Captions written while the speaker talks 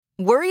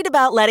Worried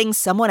about letting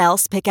someone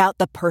else pick out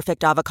the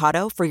perfect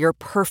avocado for your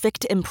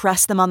perfect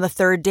impress them on the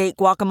third date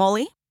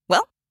guacamole?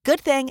 Well, good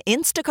thing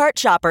Instacart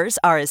shoppers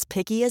are as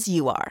picky as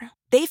you are.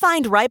 They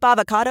find ripe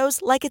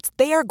avocados like it's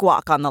their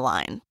guac on the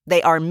line.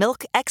 They are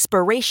milk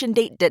expiration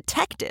date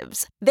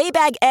detectives. They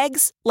bag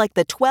eggs like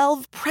the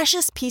 12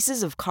 precious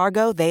pieces of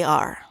cargo they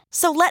are.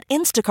 So let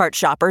Instacart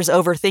shoppers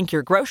overthink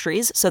your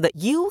groceries so that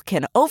you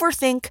can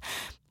overthink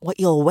what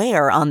you'll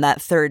wear on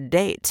that third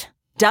date.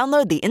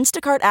 Download the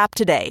Instacart app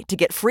today to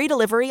get free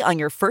delivery on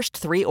your first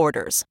 3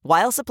 orders,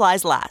 while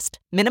supplies last.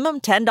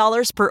 Minimum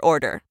 $10 per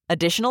order.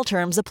 Additional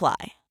terms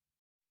apply.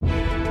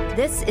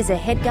 This is a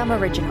HeadGum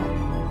original.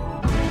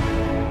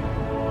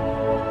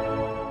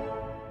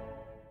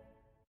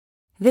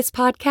 This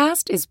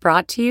podcast is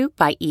brought to you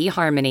by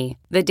eHarmony,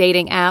 the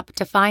dating app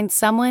to find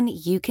someone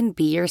you can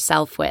be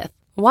yourself with.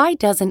 Why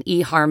doesn't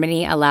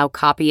eHarmony allow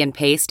copy and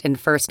paste in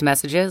first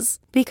messages?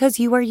 Because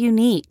you are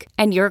unique,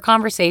 and your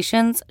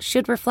conversations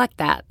should reflect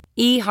that.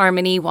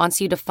 eHarmony wants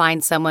you to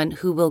find someone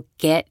who will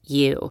get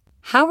you.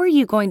 How are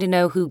you going to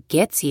know who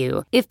gets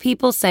you if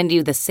people send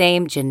you the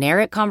same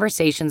generic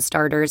conversation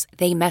starters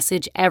they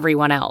message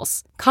everyone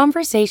else?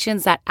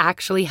 Conversations that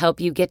actually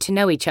help you get to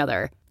know each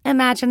other.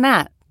 Imagine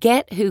that.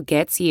 Get who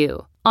gets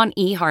you on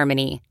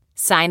eHarmony.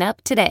 Sign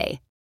up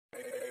today.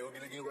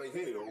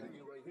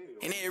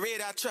 And every red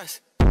I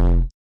trust.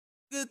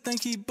 Good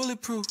think he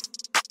bulletproof.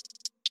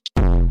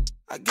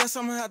 I guess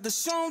I'm gonna have to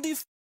show him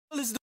these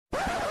fellas.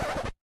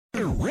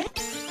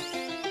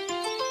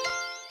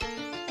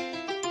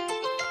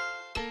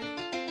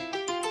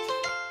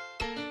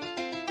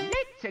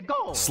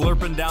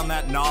 Slurping down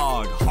that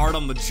nog, hard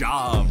on the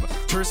job.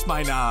 Turst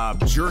my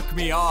knob, jerk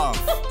me off.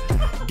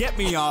 Get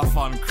me off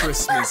on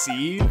Christmas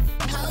Eve.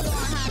 Hold on,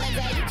 holla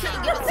back. You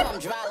can't get it from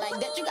dry like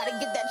that. You gotta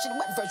get that shit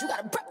wet first. You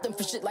gotta prep them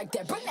for shit like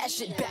that. Bring that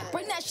shit back.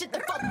 Bring that shit the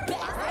fuck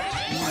back.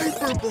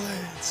 Wiper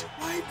blades.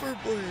 Wiper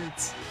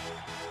blades.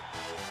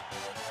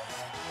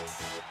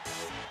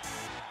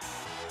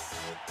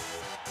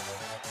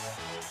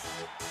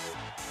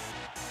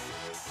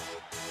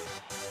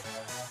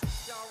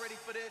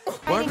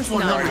 Wipers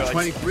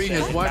 123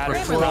 has wiper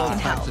for all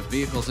types of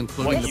vehicles,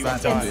 including the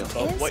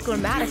Batmobile. It's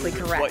grammatically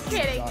correct.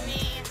 Kidding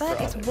me. But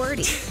it's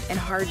wordy and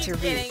hard to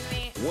read.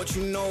 What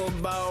you know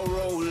about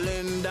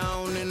rolling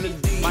down in the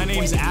deep? My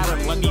name's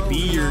Adam, let me be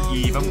your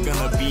Eve. I'm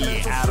gonna be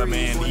Adam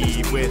and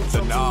Eve with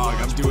the nog.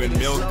 I'm doing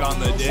milk on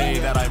the day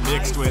that I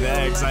mixed with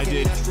eggs. I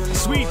did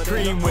sweet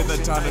cream with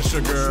a ton of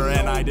sugar,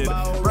 and I did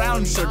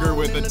brown sugar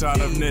with a ton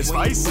of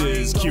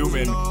spices.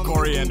 Cumin,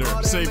 coriander,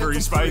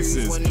 savory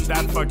spices.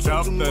 That fucked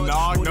up the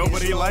nog,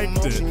 nobody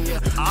liked it.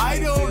 I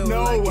don't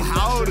know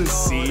how to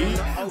see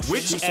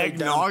which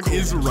eggnog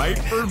is right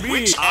for me.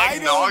 Which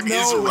eggnog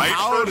is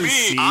right for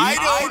me? I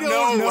don't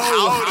know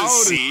how to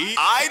see.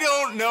 I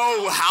don't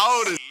know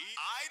how to.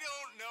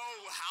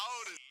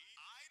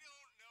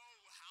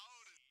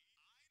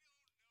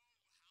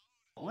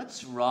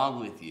 What's wrong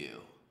with you?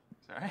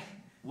 Sorry?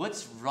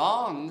 What's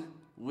wrong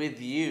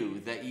with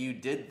you that you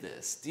did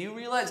this? Do you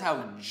realize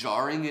how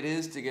jarring it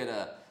is to get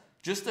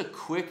just a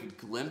quick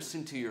glimpse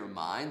into your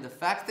mind? The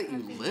fact that you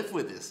live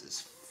with this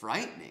is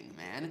frightening,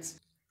 man. It's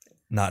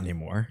not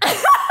anymore.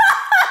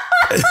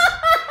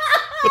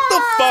 What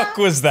the fuck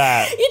was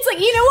that? It's like,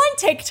 you know, on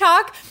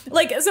TikTok,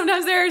 like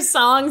sometimes there are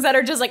songs that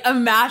are just like a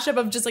mashup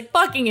of just like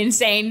fucking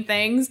insane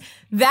things.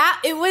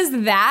 It was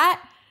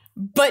that,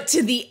 but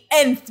to the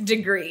nth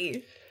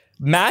degree.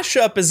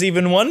 Mashup is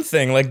even one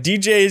thing. Like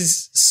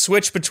DJs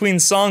switch between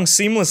songs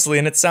seamlessly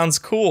and it sounds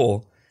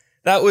cool.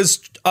 That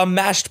was a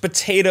mashed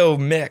potato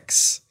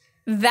mix.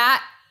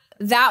 That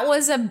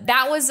was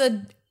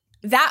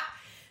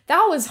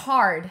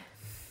hard.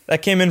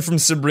 That came in from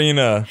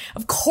Sabrina.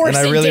 Of course it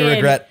did. And I really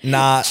regret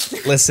not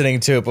listening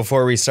to it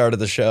before we started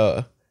the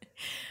show.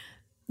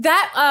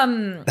 That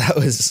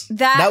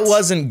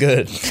wasn't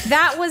good.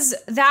 That was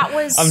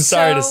I'm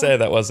sorry to say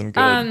that wasn't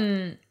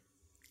good.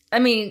 I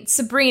mean,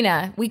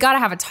 Sabrina, we got to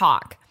have a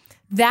talk.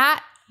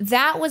 That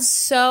was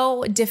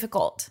so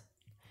difficult.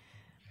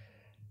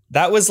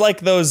 That was like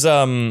those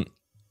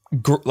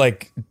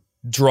like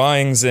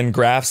drawings and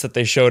graphs that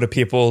they show to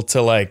people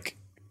to like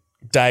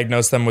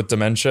diagnose them with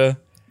dementia,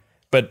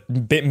 but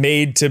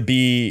made to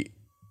be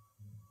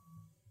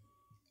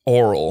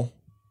oral.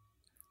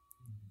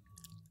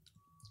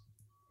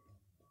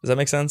 Does that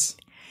make sense?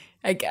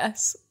 I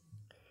guess.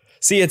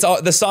 See,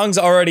 the song's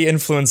already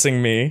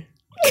influencing me.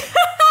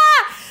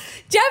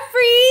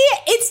 Jeffrey,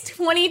 it's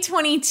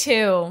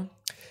 2022.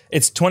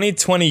 It's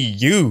 2020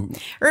 you.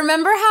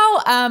 Remember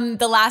how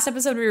the last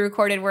episode we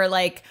recorded we're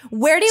like,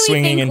 where do we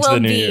Swinging think into we'll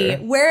the new be? year.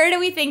 Where do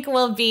we think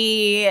we'll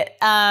be?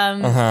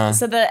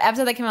 So the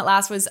episode that came out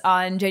last was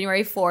on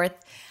January 4th.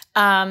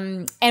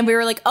 And we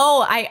were like,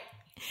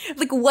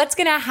 what's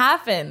going to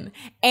happen?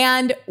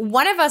 And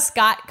one of us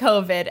got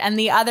COVID and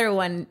the other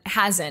one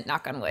hasn't,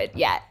 knock on wood,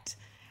 yet.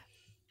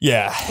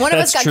 Yeah, One of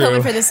us got true.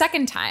 COVID for the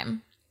second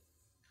time.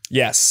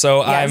 Yes,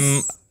 so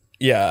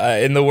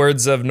Yes. in the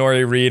words of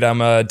Nori Reed,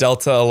 I'm a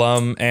Delta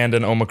alum and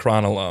an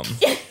Omicron alum.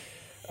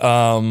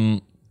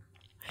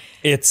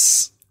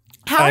 It's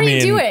How are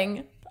you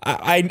doing?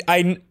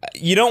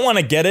 You don't want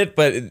to get it,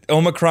 but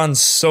Omicron's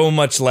so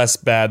much less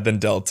bad than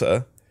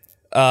Delta.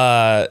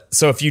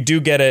 So if you do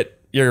get it,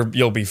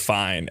 you'll be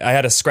fine. I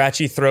had a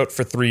scratchy throat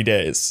for 3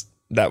 days.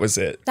 That was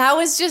it. That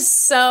was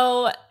just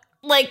so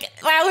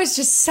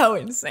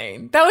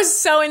insane. That was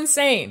so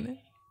insane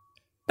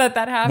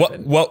that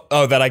happened. What?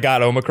 Oh, that I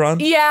got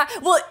Omicron? Yeah.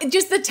 Well,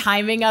 just the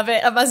timing of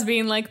it, of us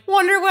being like,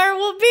 wonder where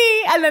we'll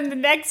be. And then the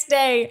next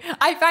day,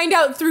 I find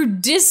out through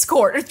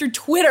Discord or through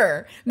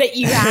Twitter that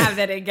you have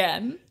it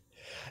again.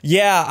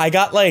 Yeah, I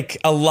got like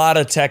a lot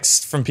of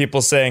texts from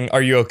people saying,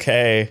 "Are you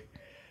okay?"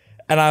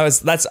 And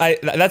that's why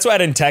I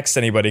didn't text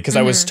anybody, because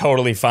I was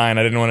totally fine.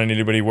 I didn't want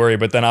anybody to worry.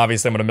 But then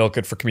obviously I'm going to milk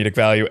it for comedic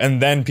value.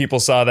 And then people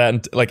saw that,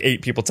 and like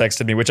 8 people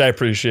texted me, which I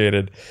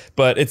appreciated.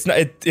 But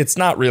it's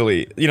not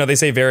really, they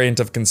say variant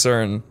of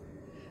concern.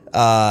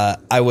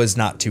 I was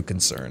not too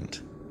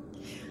concerned.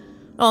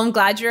 Well, I'm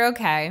glad you're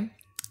okay.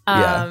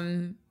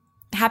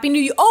 Happy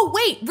New Year. Oh,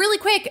 wait, really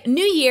quick.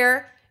 New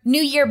Year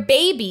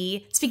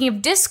baby. Speaking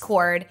of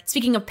Discord,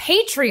 speaking of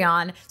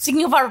Patreon,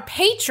 speaking of our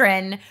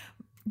patron,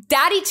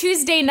 Daddy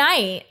Tuesday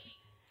Night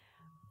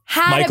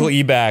had Michael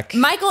Eback.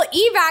 Michael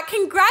Eback,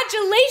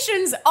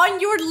 congratulations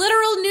on your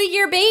literal New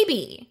Year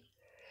baby.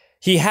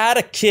 He had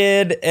a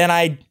kid, and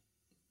I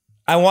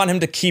want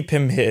him to keep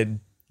him hid.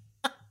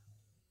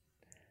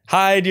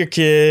 Hide your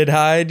kid,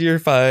 hide your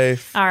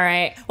fife. All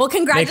right. Well,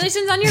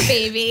 congratulations on your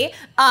baby.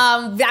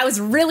 That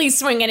was really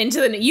swinging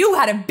into you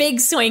had a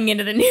big swing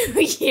into the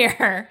new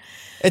year.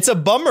 It's a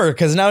bummer,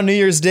 because now New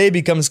Year's Day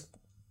becomes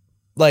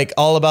like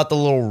all about the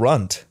little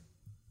runt.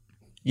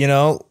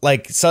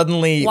 Like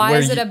suddenly. Why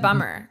is it a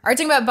bummer? Are you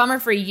talking about bummer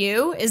for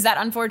you? Is that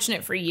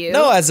unfortunate for you?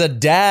 No, as a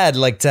dad,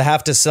 like to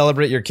have to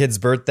celebrate your kid's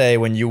birthday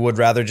when you would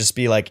rather just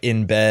be like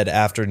in bed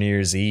after New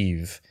Year's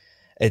Eve.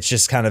 It's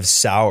just kind of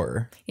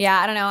sour. Yeah,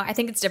 I don't know. I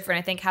think it's different.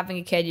 I think having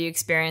a kid, you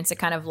experience a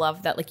kind of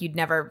love that like you'd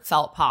never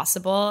felt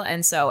possible.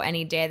 And so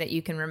any day that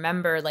you can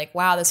remember, like,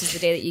 wow, this is the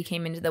day that you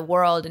came into the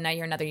world, and now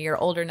you're another year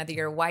older, another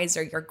year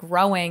wiser, you're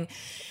growing.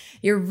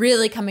 You're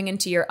really coming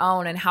into your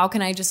own, and how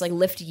can I just like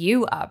lift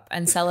you up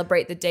and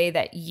celebrate the day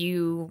that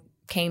you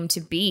came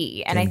to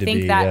be? And I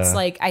think that's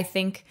like, I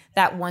think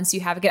that once you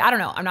have a kid, I don't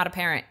know, I'm not a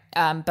parent,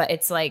 but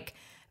it's like,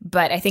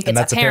 but I think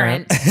it's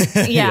apparent.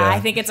 Yeah, I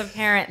think it's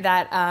apparent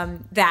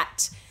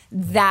that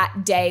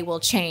that day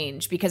will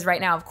change, because right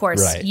now, of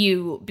course,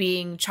 you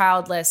being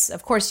childless,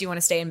 of course you want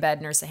to stay in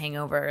bed, nurse a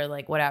hangover,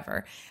 like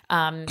whatever.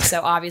 So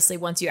obviously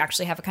once you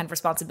actually have a kind of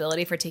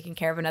responsibility for taking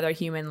care of another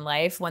human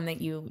life, one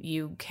that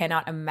you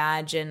cannot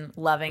imagine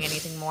loving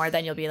anything more,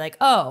 then you'll be like,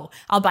 oh,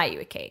 I'll buy you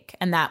a cake.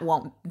 And that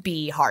won't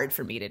be hard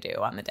for me to do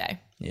on the day.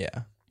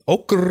 Yeah.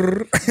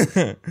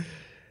 Okay.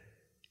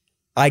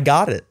 I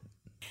got it.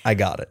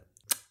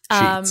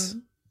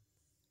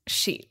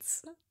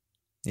 Sheets.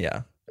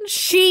 Yeah.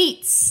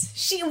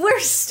 Sheets. We're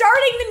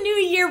starting the new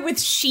year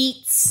with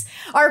sheets.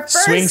 Our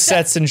first swing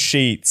sets and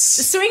sheets.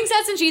 Swing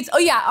sets and sheets. Oh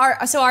yeah.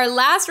 Our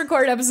last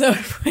recorded episode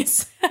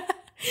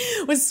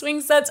was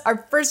swing sets.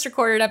 Our first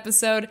recorded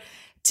episode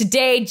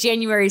today,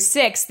 January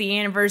 6th, the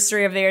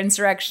anniversary of the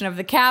insurrection of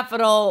the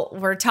Capitol.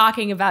 We're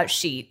talking about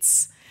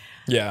sheets.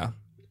 Yeah.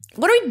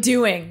 What are we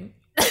doing?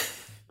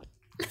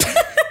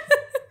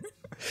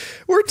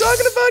 We're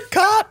talking about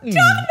cotton.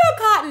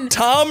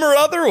 Tom or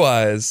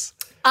otherwise.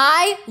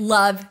 I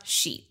love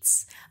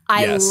sheets.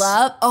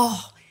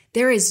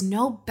 There is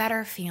no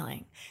better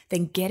feeling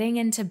than getting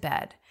into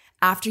bed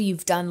after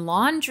you've done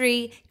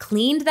laundry,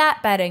 cleaned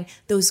that bedding,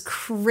 those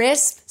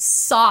crisp,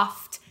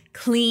 soft,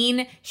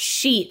 clean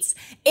sheets.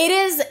 It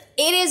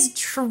is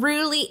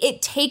truly,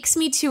 it takes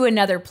me to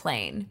another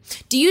plane.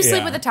 Do you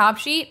sleep with a top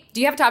sheet?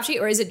 Do you have a top sheet,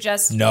 or is it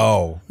just?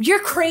 No.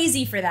 You're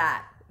crazy for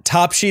that.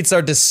 Top sheets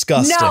are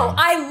disgusting. No,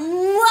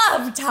 I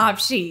love top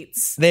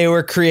sheets. They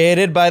were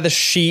created by the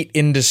sheet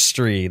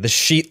industry, the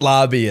sheet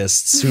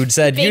lobbyists who'd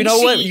said, you know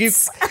what, you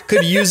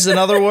could use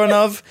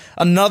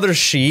another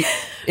sheet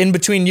in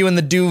between you and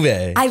the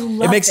duvet. I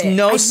love it. It makes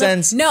no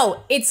sense.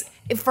 No, it's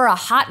for a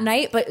hot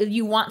night, but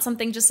you want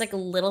something just like a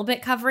little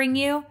bit covering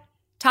you.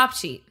 Top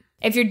sheet.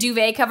 If your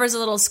duvet cover's a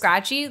little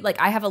scratchy,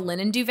 like I have a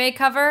linen duvet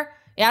cover.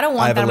 Yeah, I don't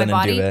want that on my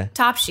body. Duvet.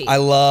 Top sheet. I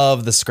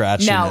love the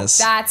scratchiness.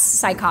 No, that's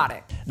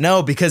psychotic.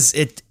 No, because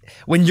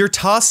when you're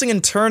tossing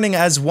and turning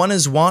as one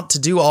is wont to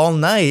do all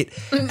night,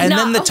 and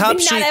then the top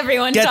sheet not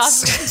everyone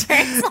tosses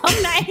and turns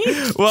all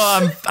night.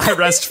 Well, I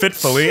rest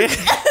fitfully.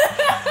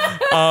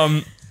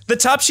 The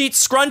top sheet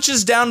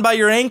scrunches down by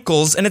your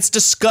ankles, and it's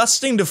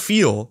disgusting to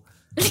feel.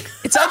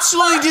 It's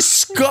absolutely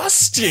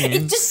disgusting.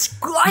 It's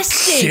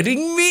disgusting. Are you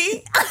kidding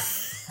me?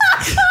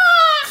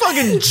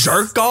 Fucking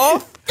jerk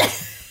off.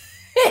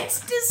 It's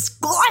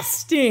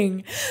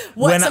disgusting.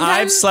 When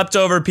I've slept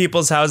over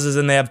people's houses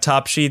and they have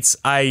top sheets,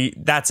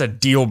 that's a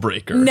deal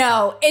breaker.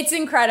 No, it's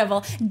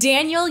incredible.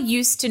 Daniel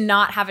used to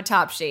not have a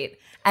top sheet.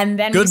 And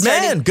then Good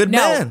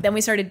man. Then we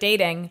started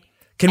dating.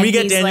 Can we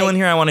get Daniel in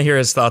here? I want to hear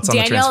his thoughts on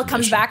the transformation. Daniel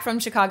comes back from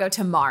Chicago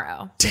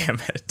tomorrow. Damn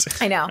it.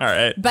 I know. All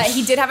right. But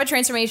he did have a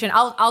transformation.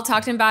 I'll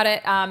talk to him about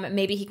it.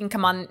 Maybe he can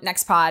come on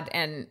next pod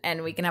and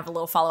we can have a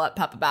little follow-up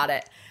pup about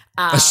it.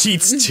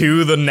 Sheets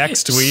 2 the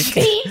next week.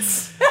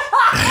 Sheets.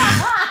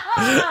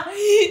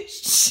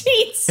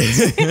 Sheets.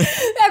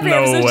 Every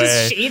episode's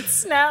just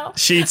Sheets now.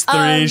 Sheets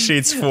 3,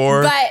 Sheets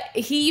 4. But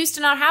he used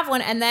to not have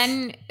one, and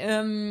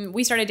then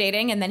we started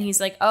dating, and then he's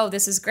like, "Oh,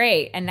 this is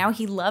great," and now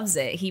he loves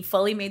it. He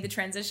fully made the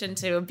transition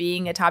to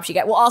being a top sheet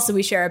guy. Well, also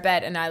we share a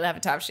bed, and I have a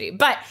top sheet,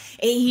 but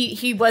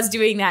he was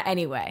doing that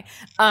anyway.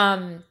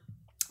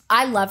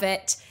 I love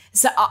it.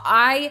 So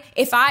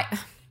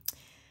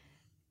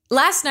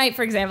last night,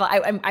 for example,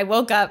 I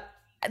woke up.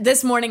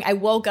 This morning, I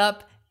woke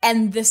up.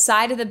 And the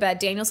side of the bed,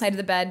 Daniel's side of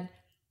the bed,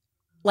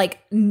 like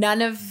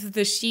none of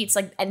the sheets,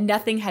 like and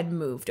nothing had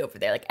moved over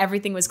there. Like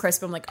everything was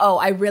crisp. I'm like, oh,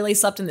 I really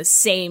slept in the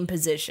same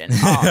position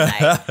all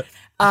night.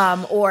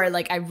 Or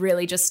like I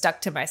really just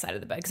stuck to my side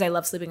of the bed because I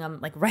love sleeping on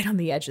like right on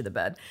the edge of the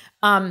bed.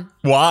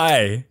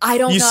 Why? I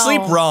don't know. You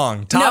sleep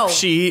wrong. Top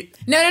sheet.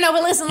 No.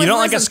 But listen. You don't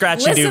like a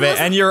scratchy duvet,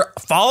 and you're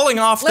falling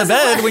off the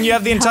bed when you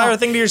have the entire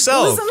thing to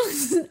yourself.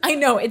 Listen. I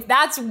know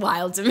that's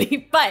wild to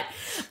me, but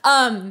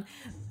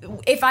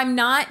if I'm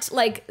not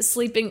like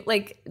sleeping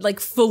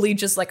like fully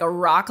just like a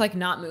rock, like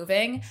not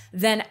moving,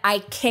 then I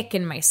kick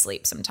in my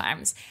sleep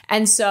sometimes.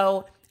 And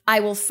so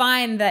I will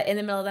find that in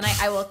the middle of the night,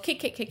 I will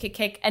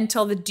kick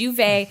until the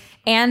duvet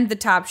and the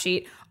top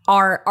sheet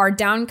are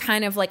down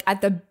kind of like at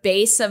the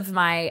base of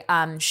my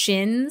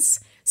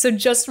shins. So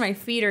just my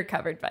feet are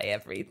covered by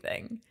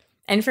everything.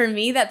 And for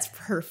me, that's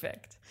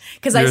perfect.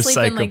 Because I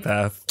sleep in like...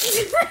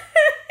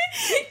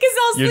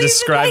 You're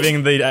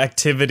describing the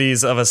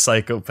activities of a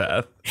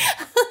psychopath.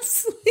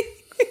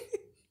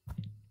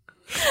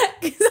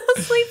 Because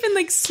I'll sleep in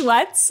like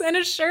sweats and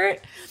a shirt.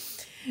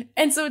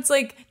 And so it's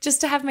like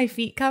just to have my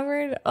feet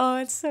covered. Oh,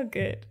 it's so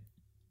good.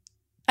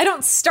 I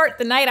don't start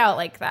the night out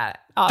like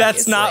that. Obviously.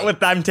 That's not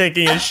what I'm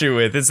taking issue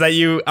with. It's that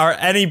you are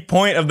at any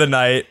point of the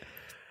night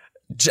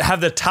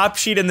have the top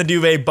sheet and the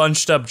duvet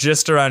bunched up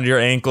just around your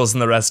ankles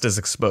and the rest is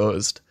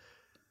exposed.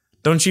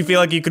 Don't you feel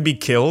like you could be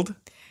killed?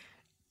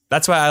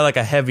 That's why I like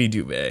a heavy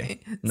duvet,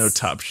 no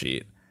top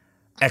sheet.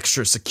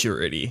 Extra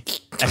security,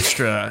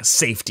 extra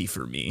safety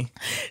for me.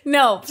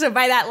 No, so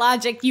by that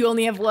logic, you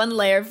only have one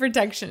layer of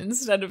protection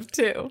instead of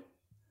two.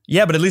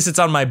 Yeah, but at least it's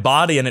on my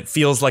body and it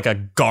feels like a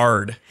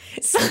guard.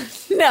 So,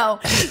 no,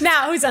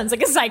 now who sounds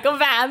like a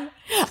psychopath?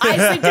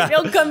 I sleep to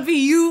feel comfy.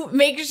 You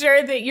make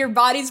sure that your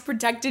body's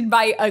protected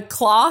by a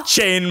cloth.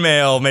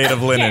 Chainmail made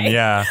of linen,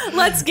 yeah.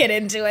 Let's get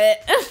into it.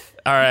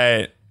 All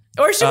right.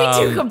 Or should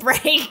we take a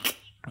break?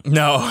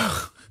 No.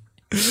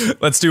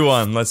 Let's do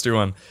one. This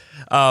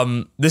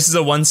is a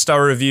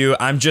 1-star review.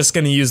 I'm just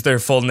going to use their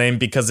full name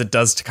because it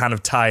does kind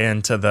of tie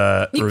into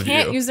the review. You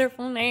can't use their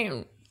full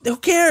name. Who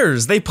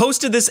cares? They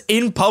posted this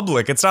in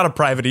public. It's not a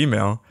private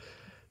email.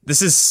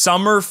 This is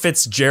Summer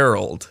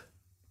Fitzgerald.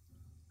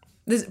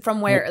 This from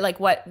where? Like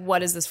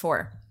what is this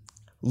for?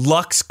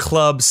 Luxe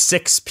Club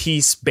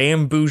 6-piece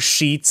bamboo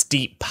sheets,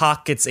 deep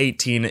pockets,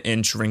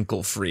 18-inch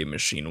wrinkle-free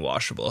machine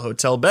washable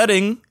hotel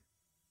bedding.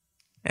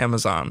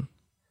 Amazon.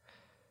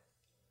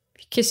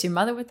 Kiss your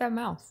mother with that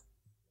mouth.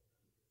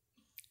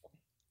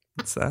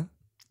 What's that?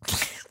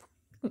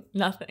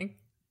 Nothing.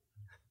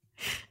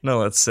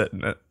 No, let's sit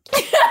in it.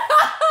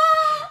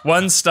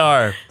 1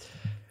 star.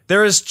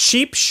 There is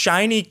cheap,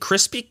 shiny,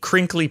 crispy,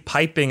 crinkly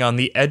piping on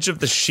the edge of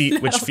the sheet,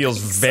 which feels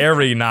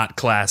very not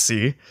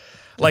classy.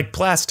 Like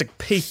plastic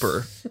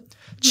paper.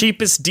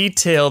 Cheapest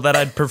detail that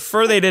I'd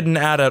prefer they didn't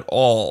add at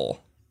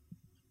all.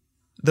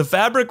 The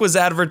fabric was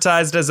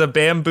advertised as a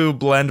bamboo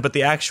blend, but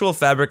the actual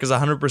fabric is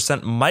 100%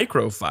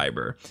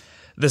 microfiber.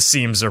 The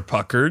seams are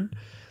puckered.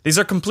 These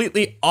are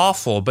completely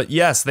awful, but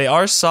yes, they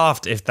are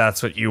soft if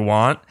that's what you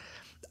want.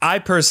 I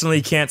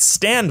personally can't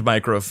stand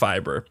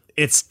microfiber.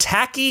 It's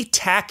tacky,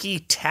 tacky,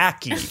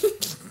 tacky.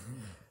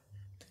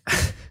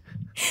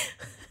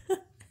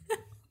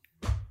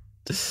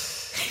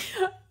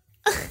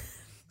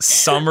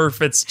 Summer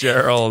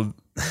Fitzgerald.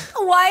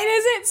 Why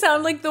does it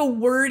sound like the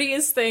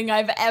wordiest thing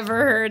I've ever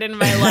heard in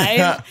my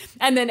life?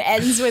 And then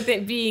ends with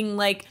it being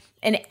like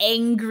an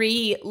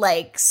angry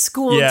like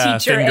school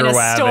teacher in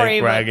a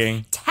story.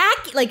 Wagging.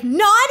 Tacky, like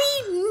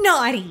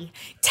naughty,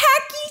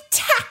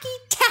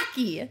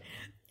 tacky.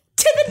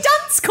 To the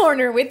dunce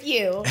corner with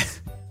you.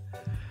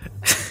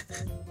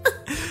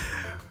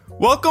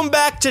 Welcome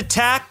back to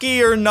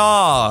Tacky or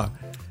Nah,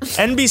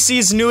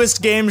 NBC's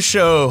newest game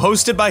show,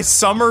 hosted by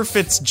Summer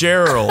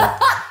Fitzgerald.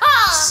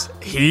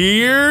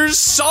 Here's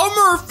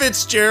Summer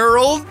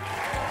Fitzgerald.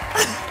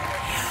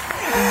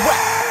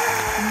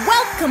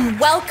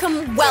 Welcome.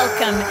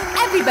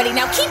 Everybody,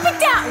 now keep it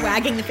down.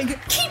 Wagging the finger.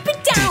 Keep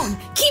it down.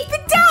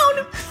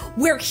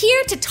 We're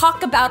here to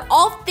talk about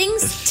all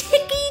things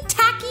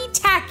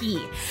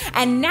ticky-tacky-tacky.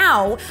 And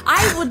now,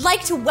 I would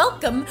like to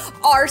welcome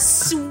our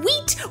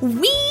sweet,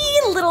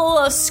 wee little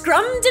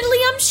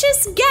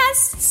scrumdiddlyumptious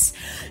guests,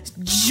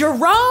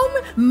 Jerome,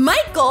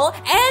 Michael,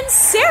 and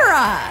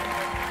Sarah.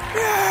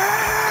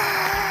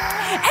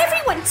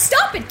 Everyone,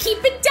 stop it!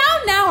 Keep it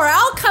down now, or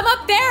I'll come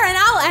up there and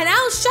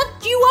I'll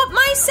shut you up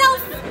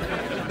myself.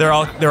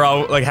 They're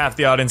all like half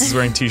the audience is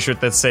wearing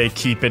t-shirts that say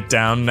 "Keep it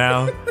down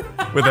now."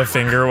 with a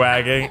finger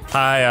wagging.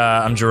 Hi,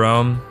 I'm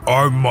Jerome.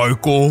 I'm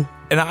Michael.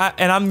 And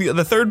I'm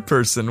the third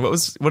person.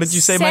 What did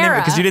you say my name?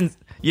 Because you didn't.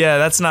 Yeah,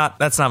 that's not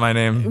my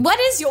name. What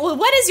is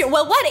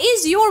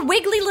your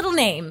wiggly little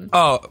name?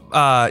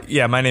 Oh,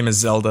 yeah, my name is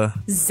Zelda.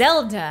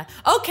 Zelda.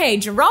 Okay,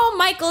 Jerome,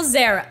 Michael,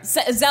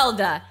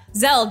 Zelda.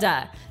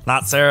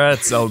 Not Sarah,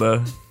 it's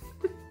Zelda.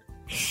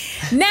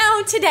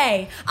 Now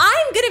today,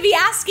 I'm going to be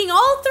asking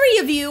all three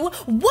of you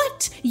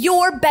what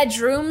your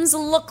bedrooms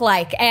look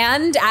like.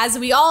 And as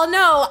we all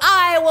know,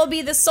 I will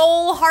be the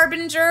sole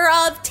harbinger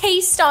of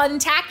taste on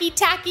tacky.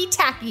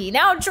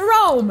 Now,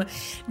 Jerome,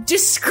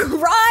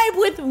 describe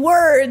with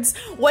words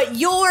what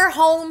your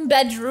home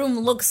bedroom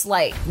looks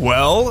like.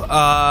 Well,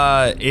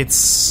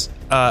 it's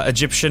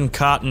Egyptian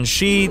cotton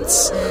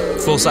sheets,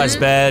 full-size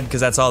bed, because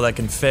that's all that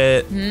can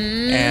fit.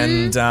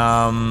 And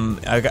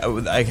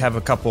I have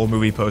a couple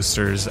movie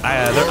posters.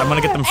 I'm going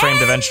to get them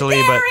framed eventually.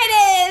 There but it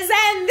is!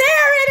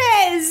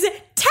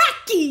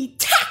 Tacky!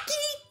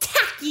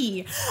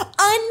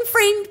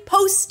 Unframed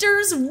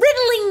posters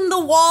riddling the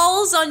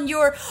walls on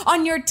your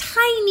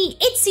tiny,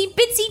 itsy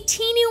bitsy,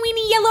 teeny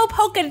weeny yellow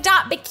polka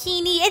dot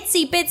bikini,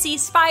 itsy bitsy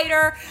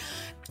spider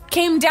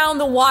came down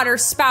the water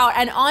spout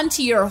and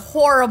onto your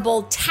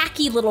horrible,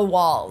 tacky little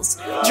walls.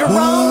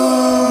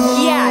 Jerome,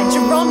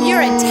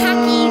 you're a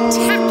tacky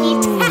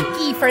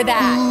for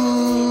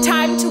that.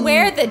 Time to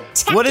wear the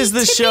tacky what is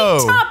this show?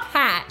 Top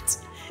hat.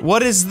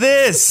 What is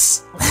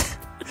this?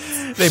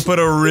 They put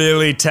a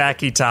really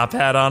tacky top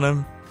hat on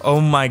him. Oh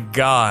my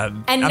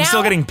god. And I'm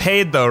still getting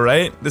paid though,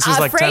 right? This was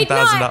like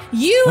 $10,000.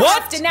 You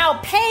have to now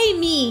pay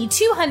me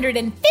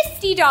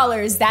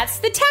 $250. That's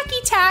the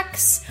tacky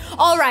tax.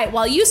 All right,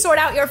 while you sort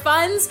out your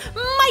funds,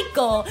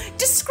 Michael,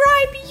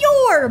 describe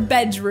your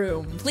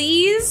bedroom,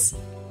 please.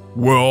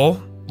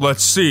 Well,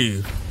 let's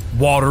see.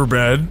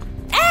 Waterbed.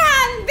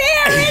 And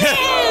there it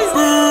is!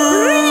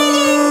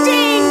 Ring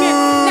ding!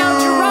 Now,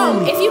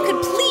 Jerome, if you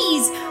could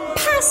please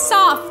pass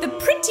off the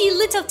pretty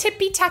little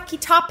tippy-tacky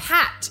top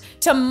hat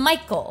to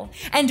Michael.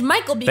 And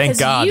Michael, because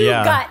got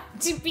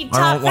tippy top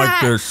I don't like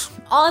hat this.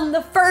 on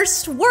the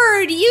first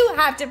word, you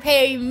have to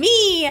pay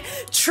me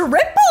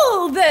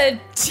triple the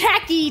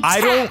tacky tax.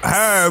 I don't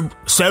have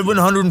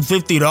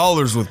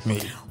 $750 with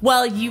me.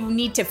 Well, you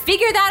need to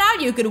figure that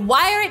out. You could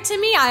wire it to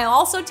me. I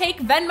also take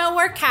Venmo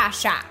or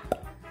Cash App.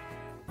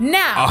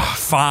 Now,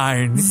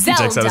 fine.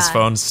 Zelda. He takes out his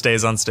phone,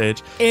 stays on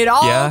stage. It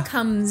all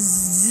comes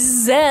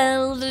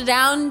Zelda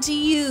down to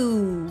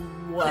you.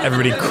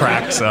 Everybody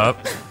cracks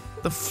up.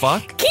 The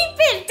fuck? Keep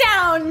it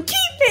down! Keep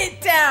it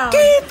down!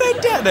 Keep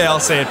it down! They all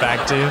say it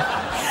back to you.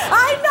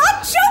 I'm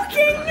not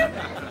joking!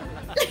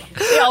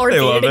 They all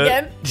repeat it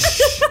again.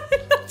 I'm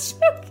not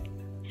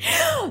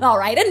joking. All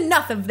right,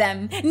 enough of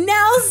them.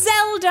 Now,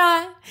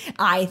 Zelda.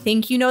 I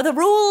think you know the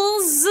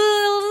rules,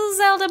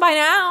 Zelda, by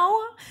now.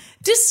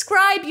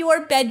 Describe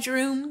your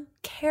bedroom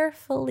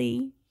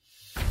carefully.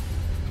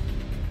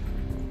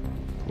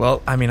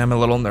 Well, I mean, I'm a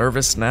little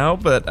nervous now,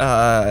 but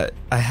I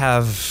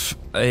have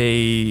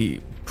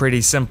a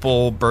pretty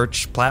simple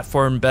birch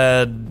platform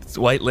bed,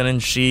 white linen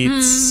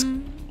sheets,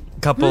 a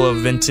couple of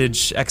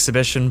vintage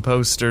exhibition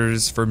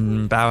posters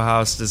from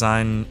Bauhaus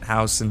Design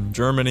House in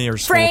Germany or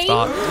School of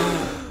Thought.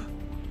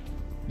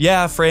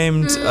 Yeah,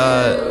 framed.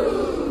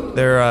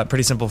 They're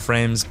pretty simple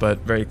frames, but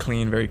very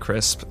clean, very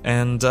crisp.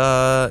 And,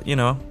 try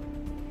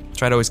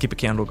to always keep a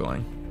candle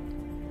going.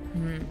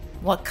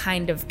 What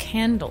kind of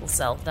candle,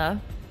 Zelda?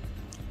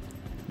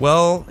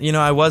 Well,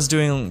 I was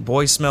doing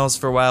boy smells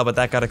for a while, but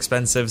that got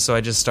expensive, so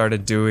I just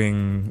started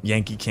doing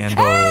Yankee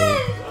Candle.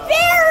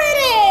 There it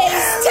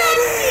is!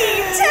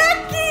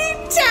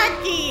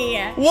 Tacky!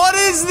 What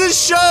is the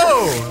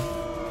show?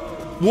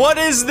 What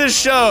is the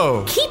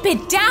show? Keep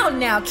it down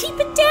now. Keep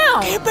it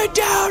down. Keep it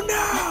down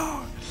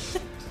now.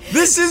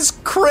 This is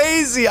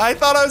crazy. I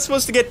thought I was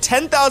supposed to get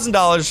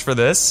 $10,000 for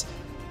this.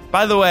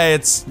 By the way,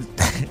 it's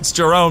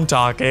Jerome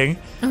talking.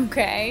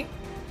 Okay.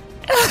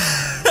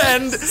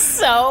 And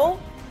so?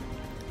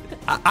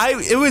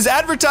 It was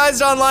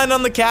advertised online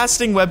on the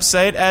casting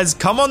website as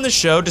come on the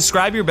show,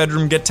 describe your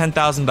bedroom, get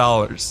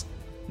 $10,000.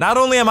 Not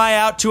only am I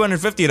out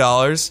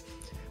 $250,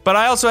 but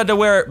I also had to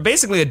wear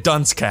basically a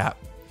dunce cap.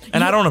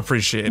 And I don't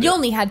appreciate it. You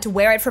only had to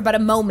wear it for about a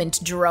moment,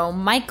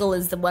 Jerome. Michael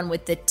is the one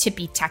with the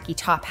tippy-tacky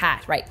top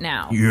hat right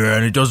now. Yeah,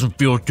 and it doesn't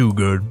feel too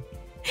good.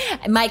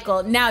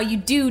 Michael, now you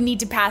do need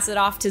to pass it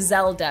off to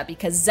Zelda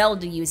because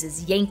Zelda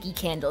uses Yankee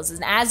candles.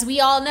 And as we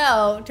all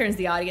know, turns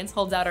the audience,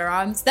 holds out her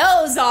arms,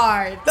 those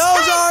are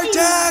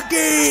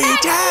tacky!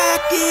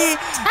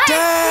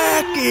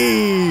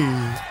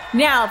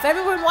 Now, if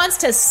everyone wants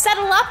to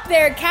settle up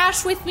their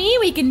cash with me,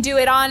 we can do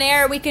it on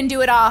air, we can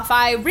do it off.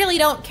 I really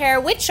don't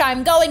care which.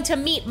 I'm going to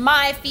meet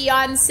my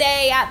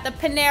fiancé at the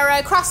Panera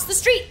across the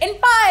street in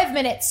 5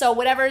 minutes, so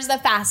whatever's the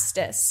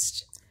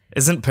fastest.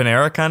 Isn't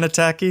Panera kind of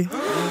tacky?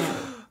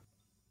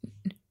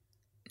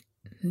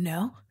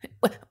 No.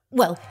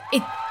 Well,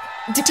 it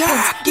depends.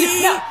 Tacky,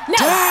 no,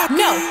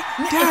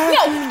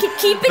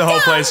 keep it down. The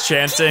whole place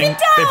chanting.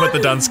 They put the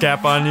dunce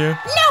cap on you.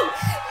 No.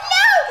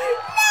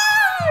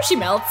 She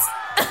melts.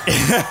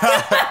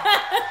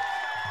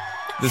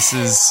 This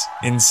is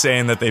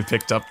insane that they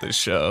picked up this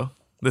show.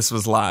 This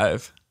was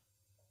live.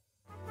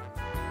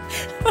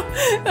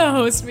 The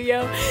host,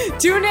 Mio.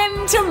 Tune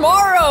in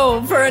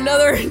tomorrow for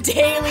another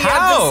daily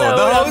episode.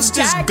 The host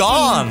is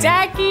gone.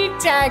 Tacky,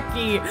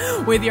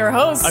 with your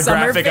host, A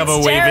Summer graphic of a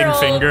waving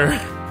finger.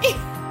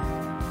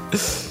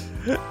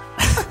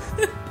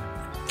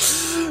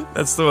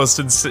 That's the most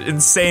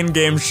insane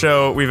game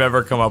show we've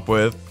ever come up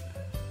with.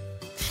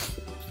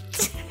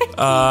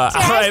 All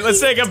right, let's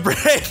take a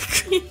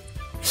break.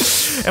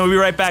 And we'll be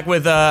right back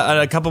with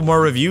a couple more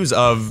reviews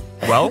of,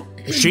 well,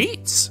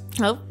 Sheets.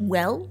 Oh,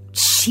 well,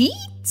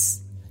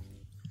 Sheets?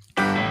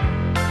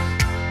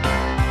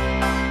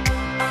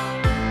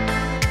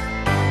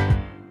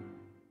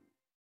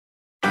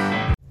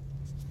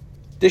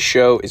 This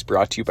show is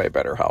brought to you by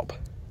BetterHelp.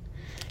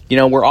 You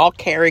know, we're all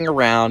carrying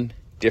around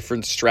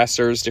different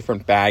stressors,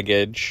 different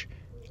baggage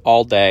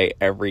all day,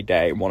 every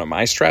day. One of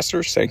my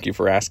stressors, thank you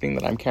for asking,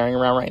 that I'm carrying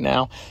around right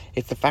now,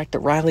 it's the fact that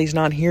Riley's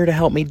not here to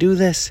help me do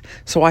this.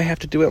 So I have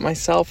to do it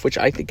myself, which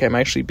I think I'm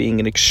actually being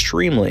an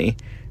extremely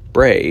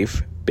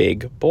brave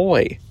big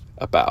boy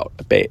about.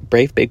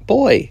 Brave big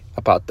boy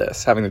about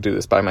this, having to do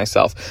this by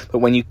myself. But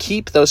when you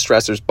keep those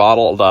stressors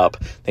bottled up,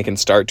 they can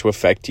start to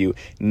affect you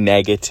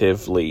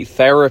negatively.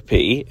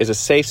 Therapy is a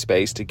safe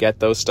space to get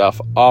those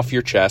stuff off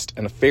your chest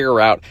and to figure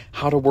out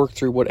how to work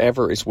through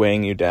whatever is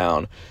weighing you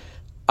down.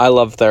 I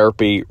love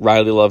therapy.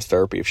 Riley loves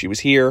therapy. If she was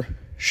here,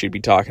 she'd be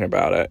talking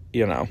about it,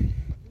 you know.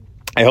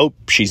 I hope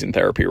she's in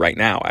therapy right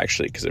now,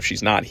 actually, because if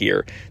she's not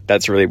here,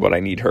 that's really what I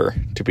need her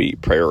to be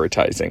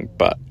prioritizing.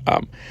 But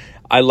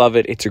I love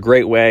it. It's a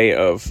great way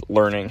of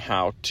learning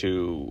how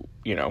to,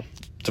 you know,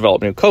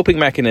 develop new coping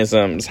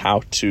mechanisms,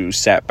 how to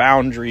set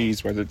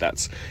boundaries, whether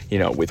that's, you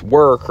know, with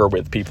work or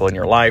with people in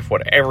your life,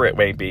 whatever it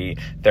may be.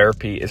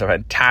 Therapy is a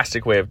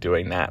fantastic way of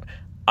doing that.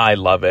 I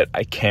love it.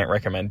 I can't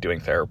recommend doing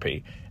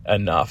therapy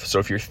enough. So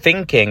if you're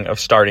thinking of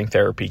starting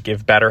therapy,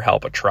 give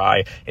BetterHelp a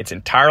try. It's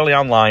entirely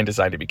online,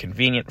 designed to be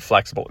convenient,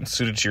 flexible, and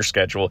suited to your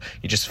schedule.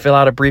 You just fill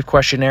out a brief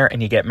questionnaire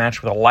and you get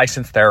matched with a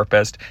licensed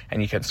therapist,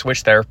 and you can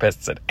switch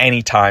therapists at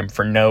any time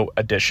for no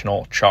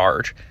additional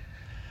charge.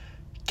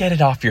 Get it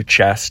off your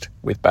chest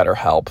with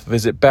BetterHelp.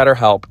 Visit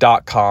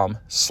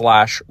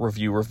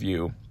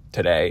BetterHelp.com/review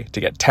today to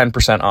get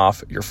 10%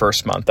 off your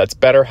first month. That's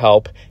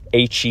BetterHelp,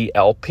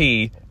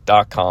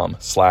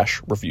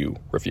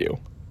 HELP.com/review.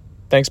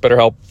 Thanks,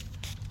 BetterHelp.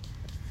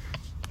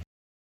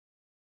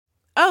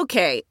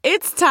 Okay,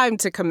 it's time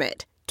to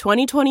commit.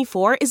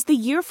 2024 is the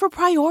year for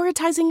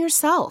prioritizing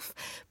yourself.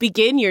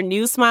 Begin your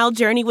new smile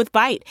journey with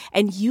Byte,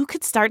 and you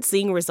could start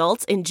seeing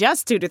results in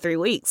just 2 to 3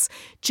 weeks.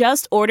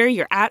 Just order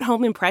your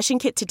at-home impression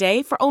kit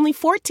today for only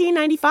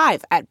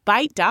 $14.95 at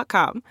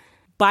Byte.com.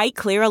 Byte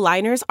Clear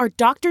aligners are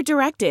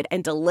doctor-directed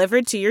and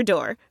delivered to your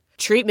door.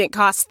 Treatment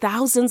costs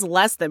thousands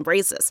less than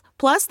braces.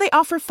 Plus, they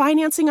offer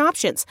financing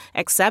options,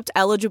 accept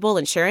eligible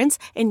insurance,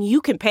 and you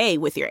can pay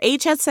with your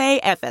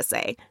HSA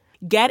FSA.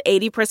 Get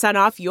 80%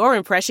 off your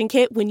impression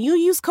kit when you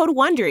use code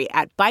WONDERY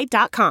at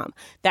Byte.com.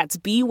 That's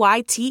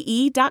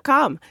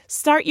BYTE.com.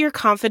 Start your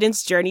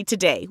confidence journey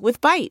today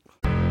with Byte.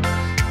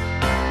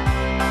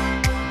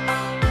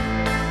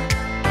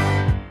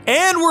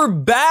 And we're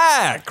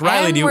back.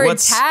 Riley, and we're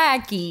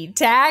tacky.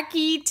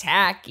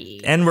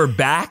 And we're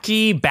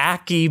backy. We're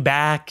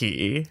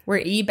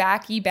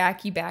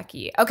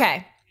backy.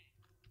 Okay.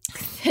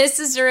 This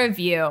is a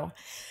review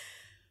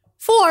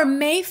for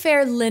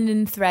Mayfair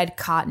linen thread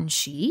cotton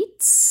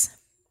sheets.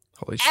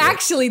 Holy shit.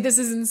 Actually, this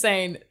is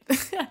insane.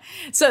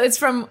 So it's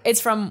from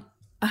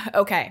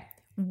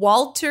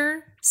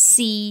Walter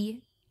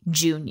C.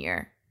 Jr.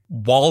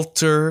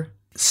 Walter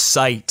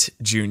Sight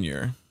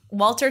Jr.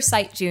 Walter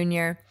Sight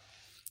Jr.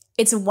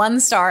 It's 1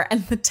 star,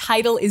 and the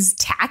title is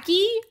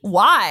tacky?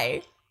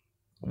 Why?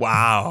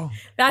 Wow.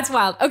 That's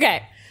wild.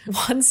 Okay.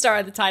 1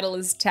 star, the title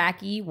is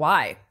tacky.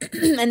 Why?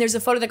 And there's a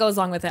photo that goes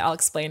along with it. I'll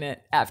explain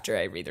it after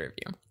I read the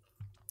review.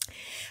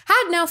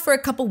 Had now for a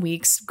couple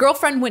weeks.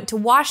 Girlfriend went to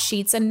wash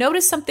sheets and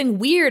noticed something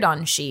weird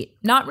on sheet.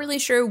 Not really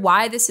sure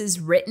why this is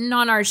written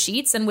on our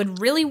sheets and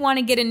would really want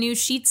to get a new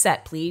sheet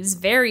set, please.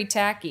 Very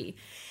tacky.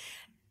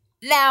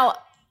 Now,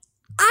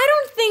 I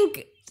don't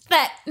think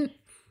that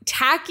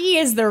tacky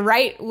is the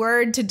right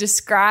word to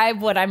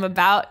describe what I'm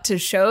about to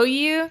show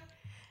you.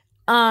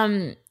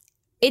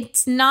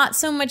 It's not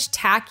so much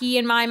tacky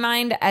in my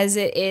mind as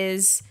it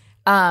is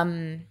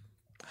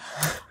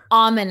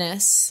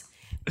ominous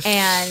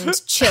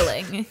and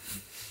chilling.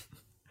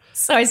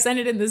 So I sent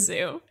it in the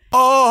zoo.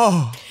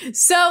 Oh.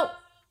 So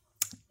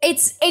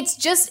it's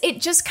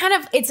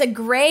a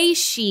gray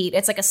sheet.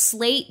 It's like a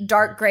slate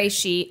dark gray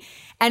sheet,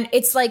 and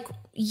it's like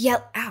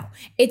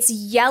it's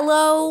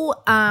yellow,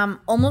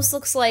 almost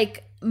looks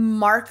like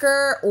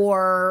marker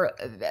or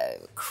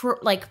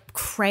like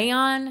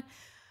crayon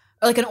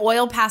or like an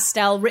oil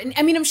pastel written.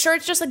 I mean, I'm sure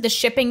it's just like the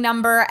shipping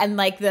number and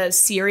like the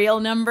serial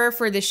number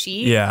for the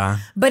sheet. Yeah.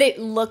 But it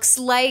looks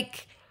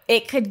like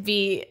it could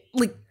be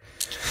like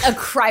a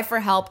cry for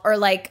help or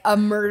like a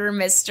murder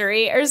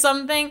mystery or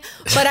something.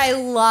 But I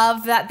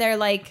love that they're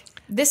like,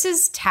 this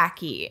is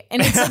tacky,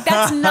 and it's like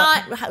that's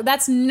not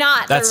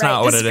the right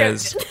not what it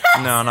is.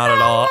 No, not at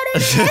all.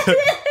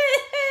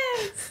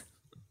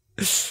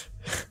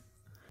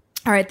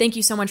 All right, thank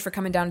you so much for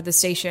coming down to the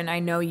station. I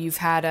know you've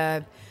had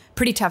a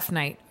pretty tough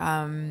night.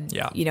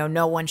 You know,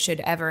 no one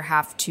should ever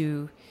have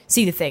to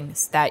see the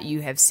things that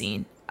you have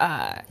seen.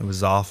 It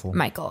was awful,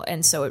 Michael,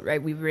 and so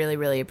we really,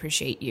 really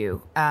appreciate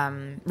you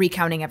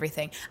recounting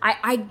everything.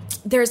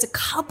 There's a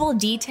couple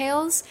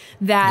details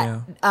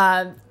that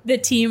the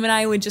team and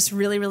I would just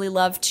really, really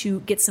love to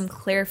get some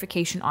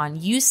clarification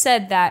on. You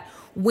said that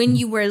when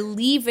you were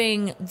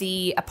leaving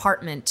the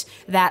apartment,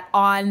 that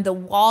on the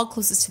wall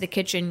closest to the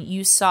kitchen,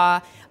 you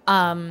saw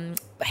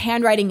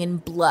handwriting in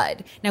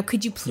blood. Now,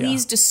 could you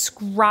please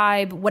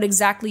describe what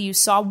exactly you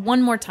saw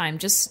one more time,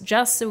 just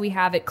so we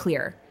have it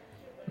clear?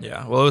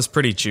 Yeah, well, it was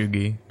pretty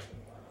chuggy,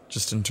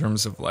 just in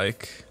terms of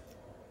like,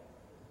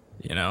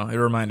 you know, it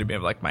reminded me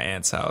of like my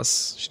aunt's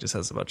house. She just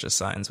has a bunch of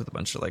signs with a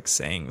bunch of like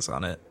sayings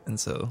on it, and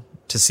so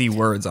to see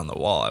words on the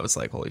wall, I was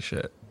like, holy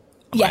shit.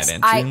 Yes,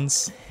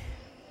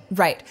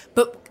 right,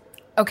 but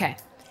okay.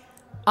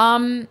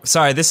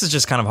 Sorry, this is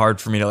just kind of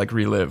hard for me to like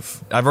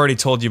relive. I've already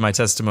told you my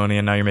testimony,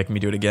 and now you're making me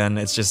do it again.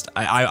 It's just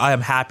I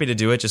am happy to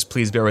do it. Just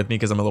please bear with me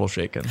because I'm a little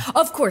shaken.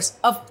 Of course,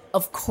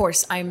 of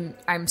course.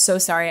 I'm so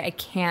sorry. I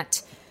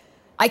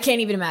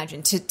can't even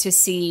imagine to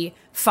see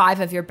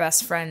 5 of your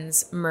best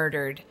friends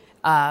murdered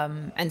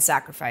and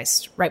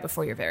sacrificed right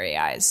before your very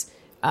eyes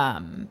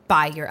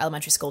by your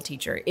elementary school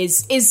teacher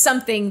is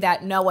something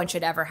that no one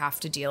should ever have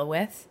to deal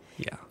with.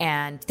 Yeah.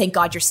 And thank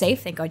God you're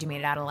safe. Thank God you made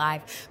it out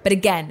alive. But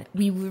again,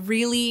 we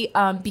really,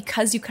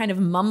 because you kind of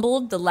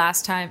mumbled the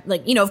last time,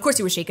 like, you know, of course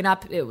you were shaken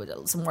up.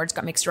 Some words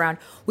got mixed around.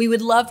 We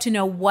would love to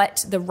know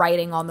what the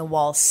writing on the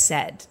wall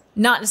said.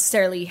 Not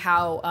necessarily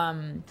how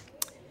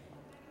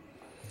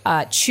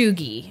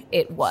chuggy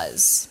it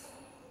was.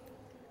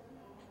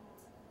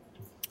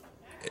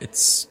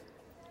 It's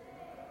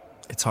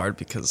hard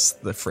because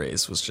the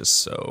phrase was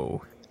just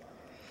so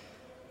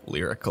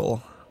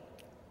lyrical.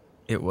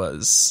 It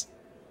was,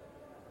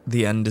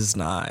 the end is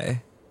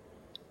nigh.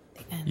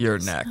 You're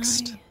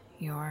next.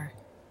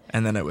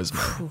 And then it was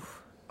my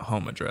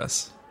home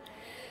address.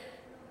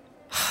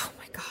 Oh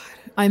my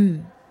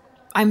God.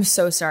 I'm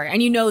so sorry.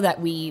 And you know that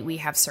we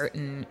have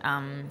certain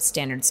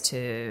standards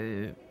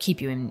to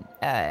keep you in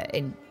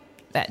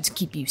to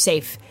keep you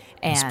safe.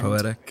 And it's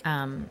poetic.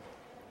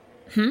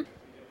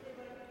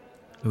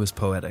 It was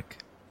poetic.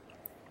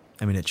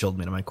 I mean, it chilled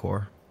me to my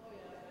core.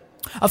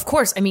 Of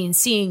course. I mean,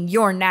 seeing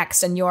your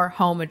next and your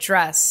home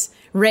address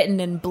written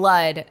in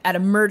blood at a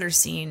murder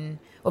scene,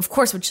 of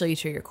course, would chill you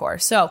to your core.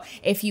 So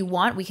if you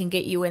want, we can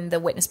get you in the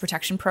witness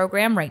protection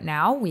program right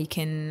now. We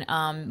can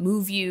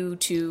move you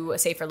to a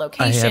safer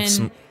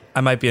location.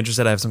 I might be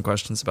interested. I have some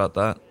questions about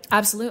that.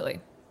 Absolutely.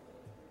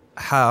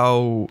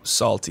 How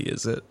salty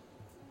is it,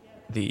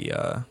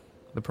 the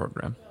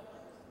program?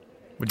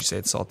 Would you say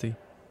it's salty?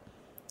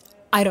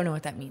 I don't know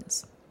what that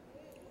means.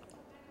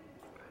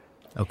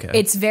 Okay.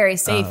 It's very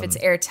safe. It's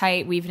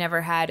airtight. We've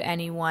never had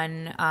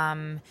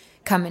anyone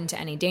come into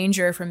any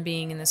danger from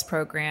being in this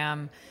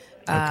program.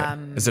 Okay.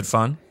 Is it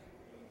fun?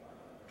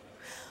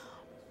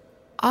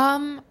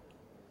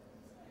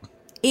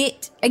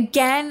 It,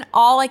 again,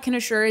 all I can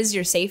assure is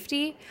your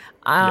safety.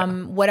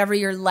 Whatever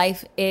your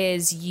life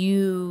is,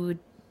 you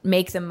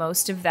make the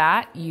most of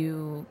that.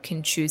 You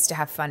can choose to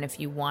have fun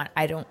if you want.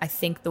 I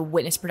think the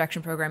witness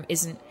protection program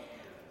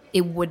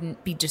it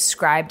wouldn't be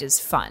described as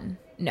fun.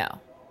 No.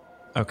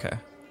 Okay.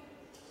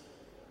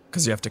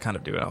 Because you have to kind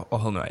of do a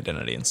whole new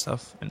identity and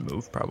stuff and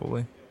move,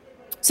 probably.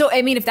 So,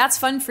 I mean, if that's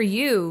fun for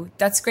you,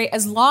 that's great.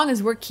 As long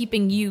as we're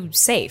keeping you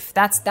safe.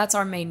 That's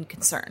our main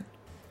concern.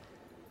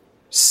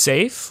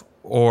 Safe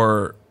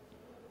or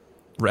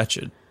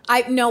wretched?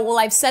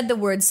 I've said the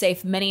word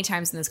safe many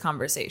times in this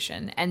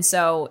conversation. And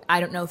so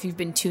I don't know if you've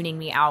been tuning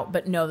me out,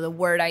 but no, the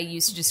word I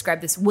used to describe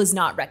this was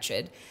not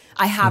wretched.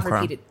 I have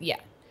repeated. Yeah.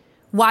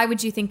 Why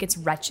would you think it's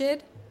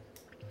wretched?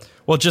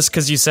 Well, just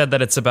because you said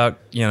that it's about,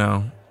 you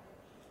know,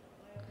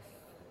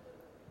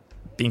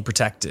 being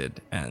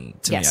protected.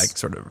 And to me, I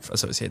sort of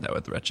associate that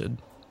with wretched.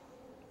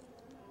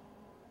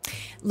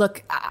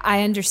 Look,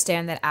 I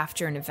understand that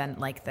after an event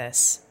like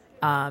this,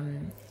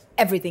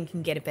 everything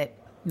can get a bit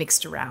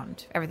mixed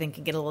around. Everything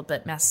can get a little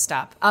bit messed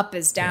up. Up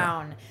is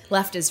down.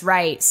 Left is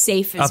right.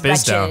 Safe is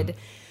wretched.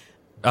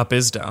 Up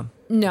is down.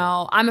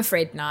 No, I'm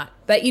afraid not.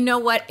 But you know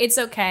what? It's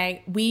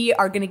okay. We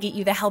are going to get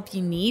you the help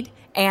you need.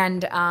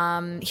 And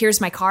here's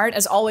my card.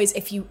 As always,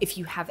 if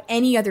you have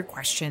any other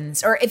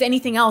questions or if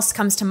anything else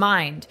comes to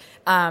mind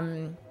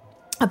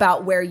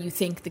about where you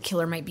think the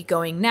killer might be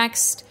going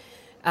next,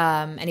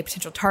 any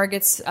potential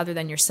targets other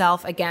than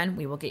yourself, again,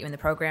 we will get you in the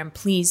program.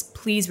 Please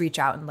reach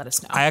out and let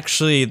us know.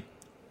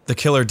 The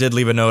killer did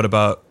leave a note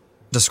about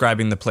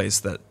describing the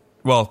place that,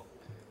 well,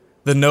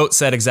 the note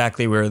said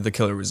exactly where the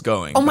killer was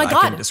going. Oh my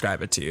God. I can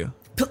describe it to you.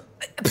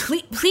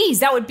 Please,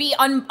 that would be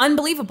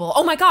unbelievable.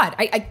 Oh my God,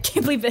 I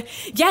can't believe it.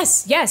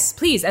 Yes,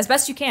 please, as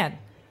best you can.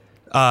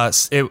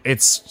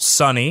 It's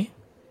sunny.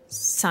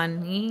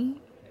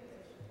 Sunny.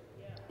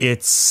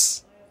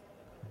 It's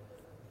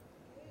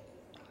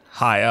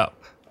high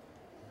up.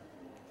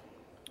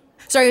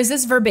 Sorry, is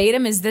this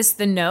verbatim? Is this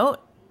the note?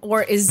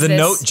 Or is the this...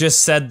 note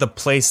just said the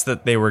place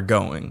that they were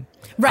going.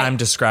 Right. I'm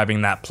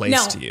describing that place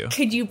No, to you.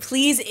 could you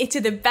please, to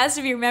the best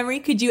of your memory,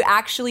 could you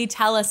actually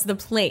tell us the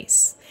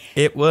place?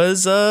 It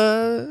was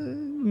a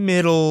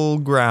middle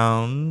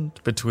ground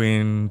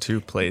between two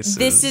places.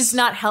 This is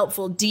not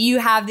helpful. Do you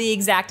have the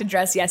exact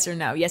address? Yes or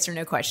no? Yes or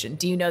no question.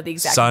 Do you know the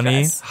exact Sunny,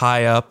 address?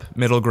 high up,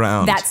 middle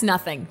ground. That's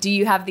nothing. Do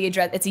you have the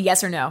address? It's a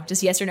yes or no.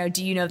 Just yes or no.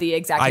 Do you know the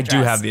exact address? I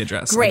do have the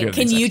address. Great.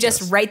 Can you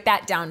just write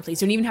that down,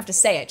 please? You don't even have to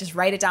say it. Just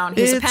write it down.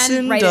 Here's a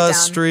pen. Write it down.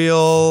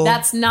 Industrial.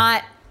 That's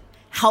not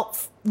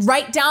helpful.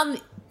 Write down.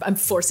 I'm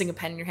forcing a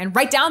pen in your hand.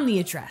 Write down the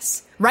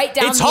address. Write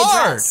down the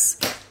address.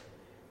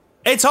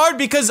 It's hard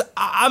because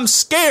I'm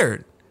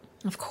scared.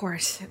 Of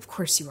course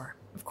you are.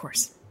 Of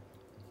course.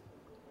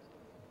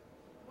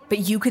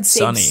 But you could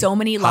save Sunny, so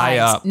many high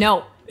lives. up,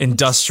 No.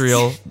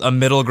 Industrial, a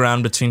middle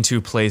ground between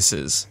two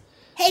places.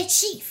 Hey,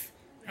 Chief,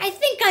 I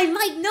think I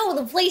might know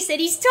the place that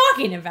he's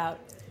talking about.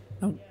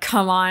 Oh,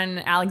 come on,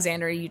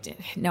 Alexander.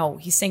 No,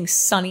 he's saying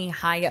sunny,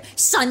 high up.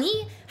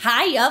 Sunny,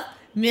 high up,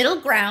 middle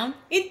ground,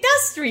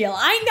 industrial.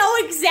 I know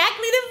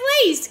exactly the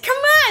place. Come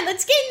on,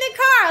 let's get in the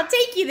car. I'll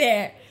take you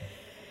there.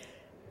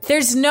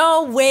 There's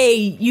no way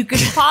you could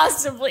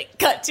possibly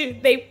cut to.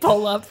 They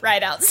pull up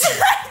right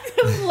outside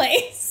the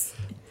place.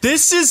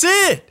 This is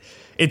it.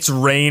 It's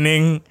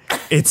raining.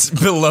 It's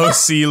below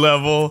sea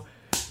level.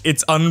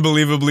 It's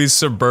unbelievably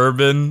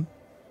suburban.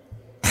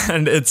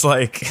 And it's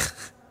like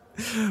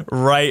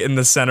right in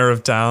the center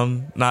of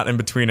town, not in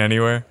between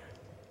anywhere.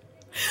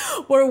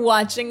 We're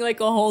watching like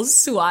a whole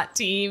SWAT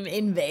team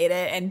invade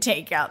it and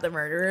take out the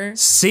murderer.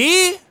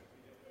 See?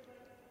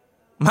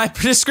 My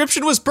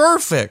description was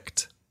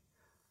perfect.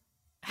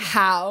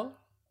 How?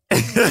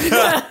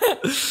 How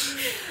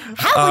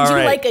would you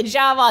like a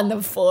job on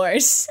the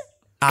force?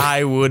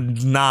 I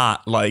would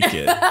not like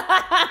it.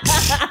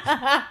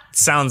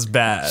 Sounds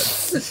bad.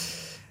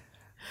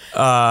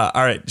 All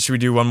right, should we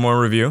do one more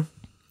review?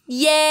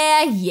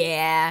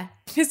 Yeah.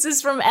 This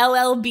is from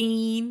LL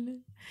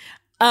Bean.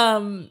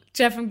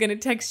 Jeff, I'm gonna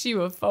text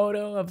you a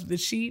photo of the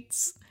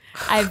sheets.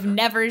 I've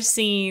never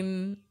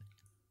seen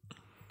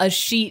a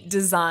sheet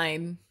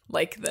design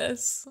like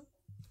this.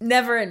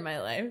 Never in my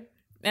life.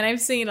 And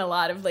I've seen a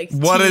lot of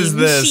what is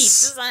this?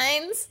 Sheet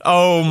designs.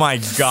 Oh my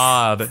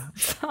God.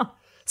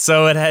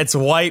 So it's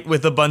white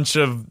with a bunch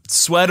of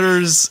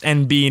sweaters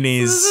and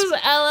beanies. This is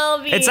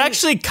LL Bean. It's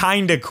actually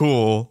kind of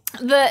cool,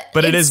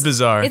 but it is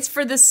bizarre. It's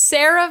for the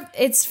Sarah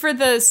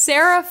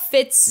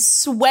Fitz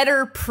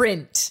sweater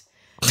print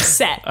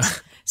set.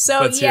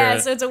 So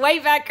so it's a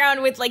white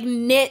background with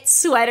knit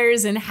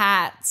sweaters and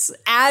hats.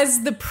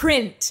 As the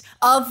print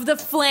of the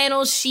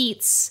flannel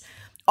sheets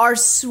are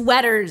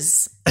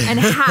sweaters and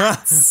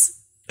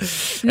hats.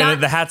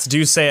 And the hats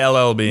do say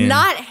LL Bean.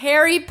 Not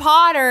Harry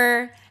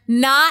Potter.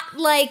 Not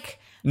knitwear.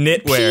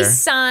 Peace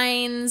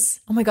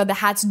signs. Oh my God, the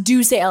hats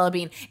do say LL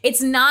Bean.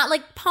 It's not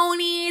like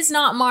ponies,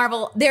 not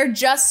Marvel. They're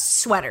just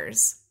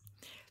sweaters.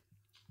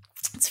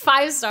 It's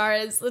 5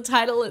 stars. The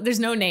title, there's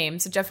no name.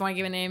 So Jeff, you want to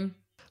give a name?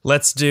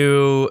 Let's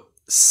do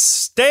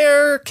Staircase.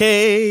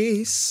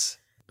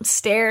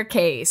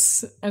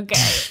 Staircase.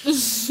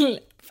 Okay.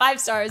 5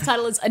 stars.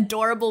 Title is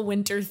Adorable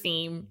Winter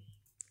Theme.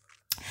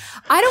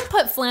 I don't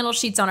put flannel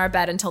sheets on our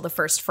bed until the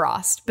first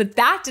frost, but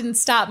that didn't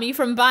stop me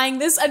from buying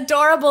this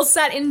adorable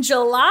set in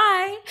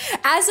July.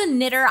 As a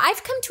knitter,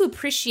 I've come to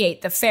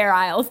appreciate the Fair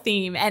Isle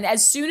theme, and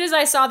as soon as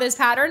I saw this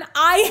pattern,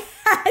 I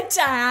had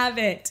to have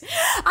it.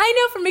 I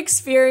know from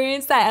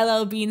experience that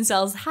LL Bean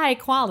sells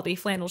high-quality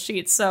flannel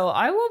sheets, so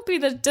I won't be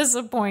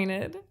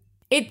disappointed.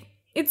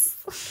 It's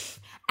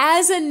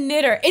as a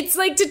knitter, it's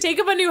like to take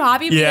up a new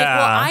hobby and be like,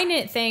 well, I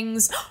knit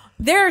things.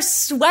 There are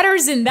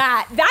sweaters in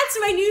that. That's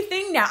my new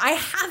thing now. I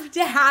have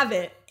to have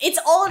it. It's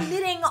all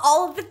knitting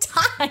all of the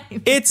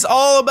time. It's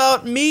all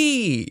about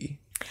me.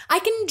 I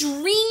can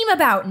dream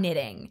about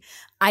knitting.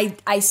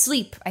 I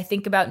sleep. I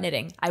think about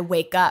knitting. I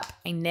wake up.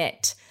 I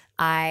knit.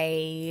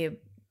 I'm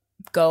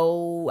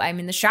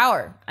in the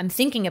shower. I'm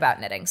thinking about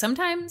knitting.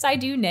 Sometimes I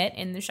do knit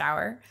in the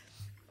shower.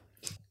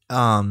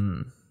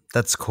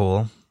 That's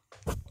cool.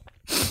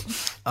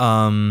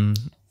 Sorry,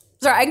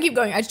 I can keep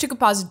going. I just took a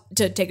pause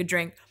to take a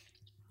drink.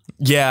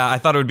 Yeah, I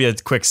thought it would be a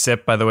quick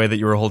sip by the way that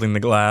you were holding the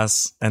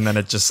glass, and then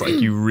it just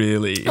you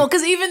really. Well,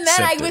 because even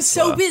then I was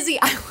so slow. busy.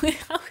 I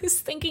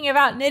was thinking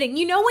about knitting.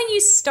 You know, when you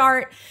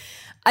start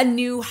a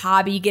new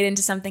hobby, get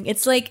into something,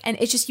 it's and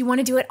it's just you want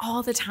to do it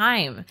all the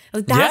time.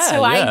 That's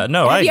how I. Yeah,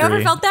 no, have I agree. you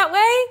ever felt that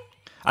way?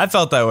 I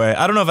felt that way.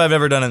 I don't know if I've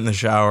ever done it in the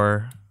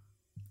shower.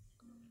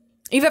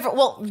 You've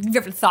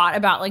ever thought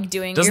about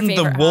doing? Doesn't your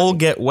favorite the wool hobby?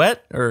 get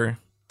wet or?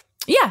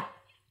 Yeah,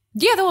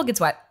 the wool gets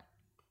wet.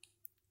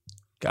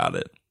 Got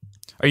it.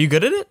 Are you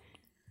good at it?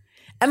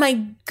 Am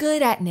I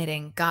good at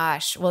knitting?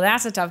 Gosh, well,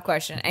 that's a tough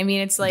question. I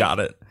mean, it's Got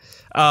it.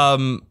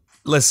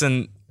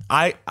 Listen,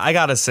 I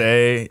gotta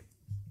say,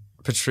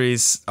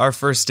 Patrice, our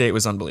first date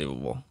was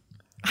unbelievable.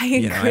 I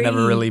agree. I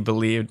never really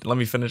believed. Let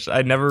me finish.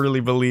 I never really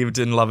believed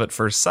in love at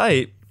first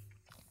sight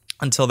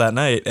until that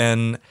night,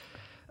 and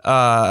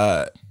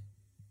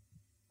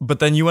But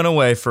then you went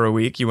away for a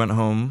week. You went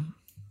home.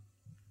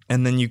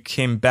 And then you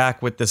came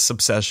back with this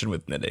obsession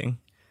with knitting.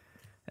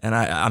 And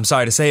I'm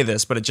sorry to say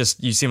this, but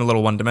you seem a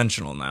little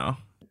one-dimensional now.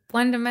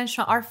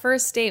 One-dimensional. Our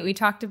first date, we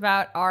talked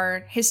about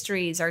our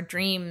histories, our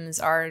dreams,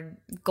 our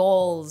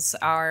goals,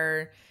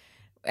 our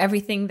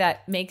everything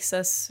that makes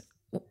us...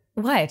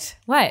 What?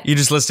 You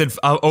just listed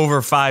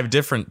over 5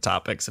 different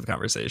topics of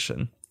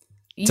conversation.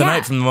 Yeah.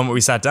 Tonight, from the moment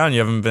we sat down, you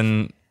haven't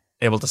been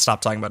able to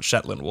stop talking about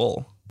Shetland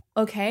wool.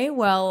 Okay,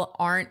 well,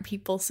 aren't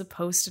people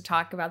supposed to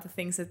talk about the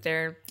things that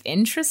they're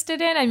interested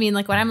in? I mean,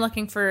 like when I'm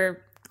looking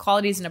for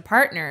qualities in a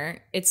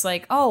partner, it's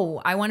like,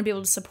 oh, I want to be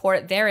able to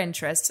support their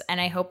interests, and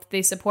I hope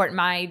they support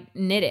my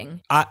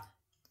knitting.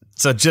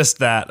 So just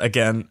that,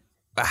 again,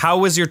 how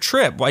was your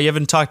trip? Why you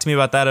haven't talked to me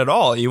about that at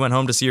all? You went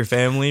home to see your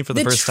family for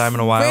the first time in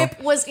a while? The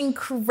trip was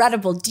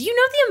incredible. Do you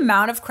know the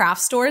amount of craft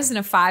stores in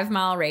a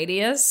 5-mile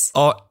radius?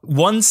 Oh,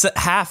 one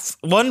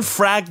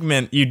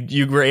fragment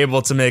you were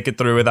able to make it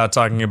through without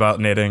talking about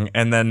knitting,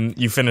 and then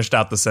you finished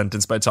out the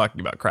sentence by talking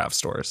about craft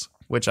stores,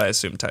 which I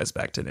assume ties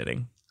back to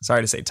knitting.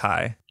 Sorry to say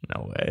tie.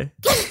 No way.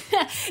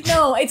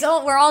 No,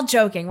 we're all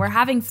joking. We're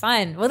having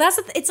fun. Well,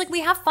 it's like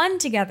we have fun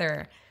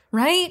together,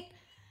 right?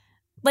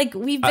 Like,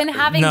 we've been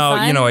having fun.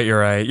 No, you know what?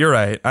 You're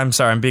right. I'm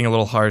sorry. I'm being a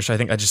little harsh. I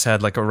think I just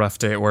had, like, a rough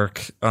day at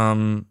work.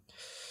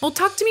 Well,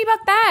 talk to me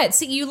about that.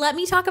 So you let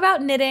me talk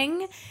about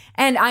knitting,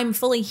 and I'm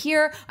fully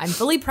here. I'm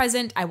fully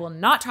present. I will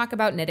not talk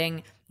about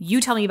knitting. You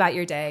tell me about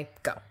your day.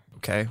 Go.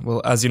 Okay.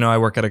 Well, as you know, I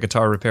work at a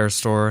guitar repair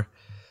store,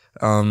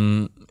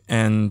 and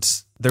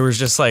there was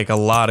just, like, a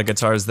lot of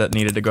guitars that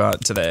needed to go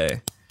out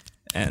today.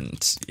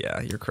 And,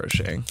 yeah, you're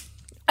crocheting.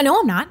 No,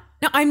 I'm not.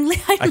 No,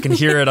 I can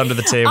hear it under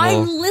the table.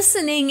 I'm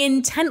listening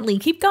intently.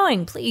 Keep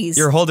going, please.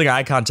 You're holding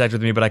eye contact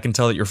with me, but I can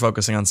tell that you're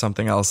focusing on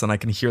something else, and I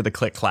can hear the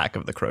click-clack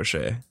of the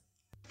crochet.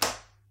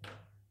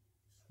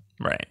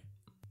 Right.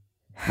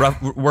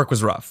 Work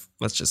was rough.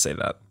 Let's just say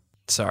that.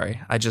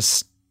 Sorry. I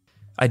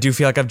do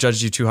feel like I've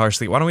judged you too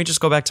harshly. Why don't we just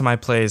go back to my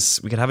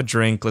place? We could have a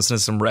drink, listen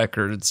to some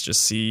records,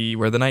 just see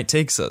where the night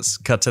takes us.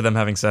 Cut to them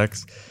having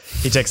sex.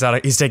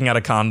 He's taking out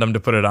a condom to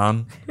put it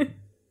on.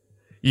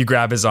 You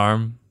grab his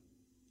arm.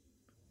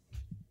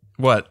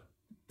 What?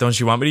 Don't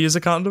you want me to use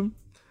a condom?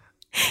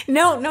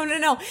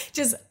 No.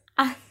 Just,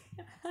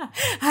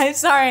 I'm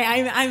sorry.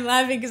 I'm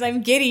laughing because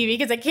I'm giddy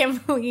because I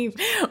can't believe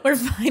we're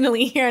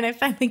finally here and I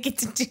finally get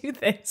to do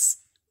this.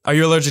 Are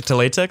you allergic to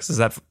latex? Is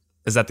that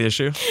the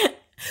issue?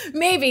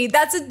 Maybe.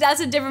 That's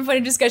a different point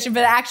of discussion,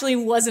 but it actually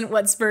wasn't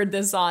what spurred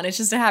this on. It's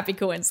just a happy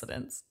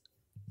coincidence.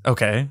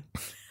 Okay.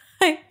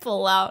 I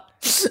pull out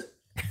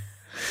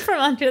from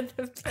under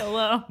the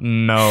pillow.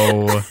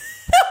 No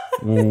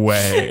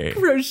way.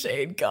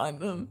 Crocheted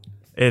condom.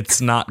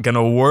 It's not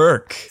gonna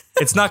work.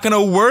 It's not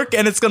gonna work,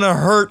 and it's gonna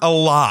hurt a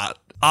lot,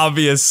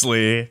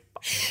 obviously.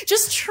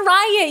 Just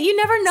try it. You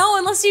never know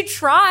unless you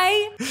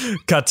try.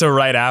 Cut to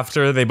right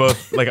after. They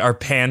both are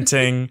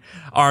panting,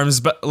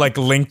 arms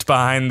linked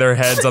behind their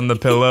heads on the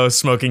pillow,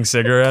 smoking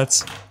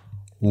cigarettes.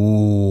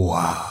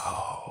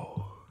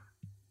 Wow.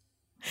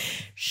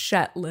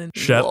 Shetland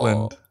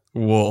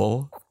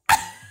wool.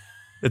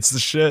 It's the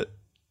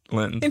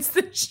Shetland. It's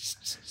the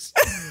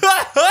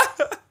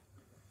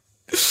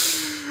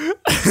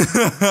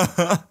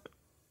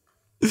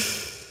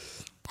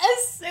As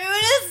soon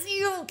as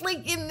you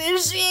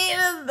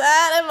initiated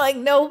that, I'm like,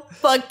 no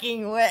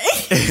fucking way.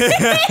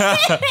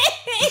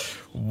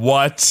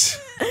 What?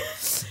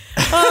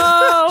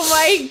 Oh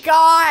my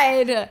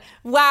god.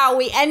 Wow,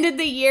 we ended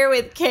the year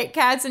with Kit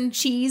Kats and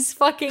cheese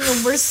fucking,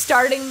 and we're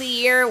starting the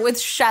year with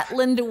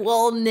Shetland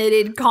wool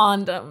knitted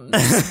condoms.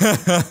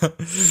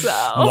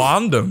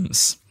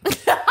 Wandoms.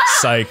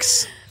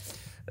 Sykes.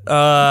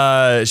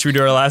 Should we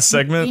do our last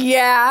segment?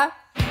 Yeah.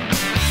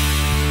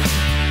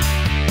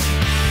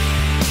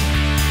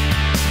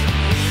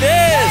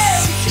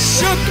 This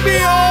shook me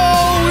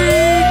all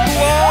week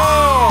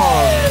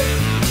long.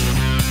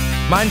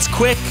 Mine's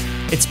quick.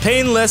 It's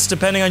painless,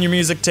 depending on your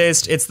music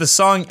taste. It's the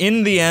song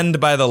In the End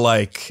by The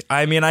Like.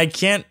 I mean, I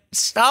can't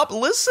stop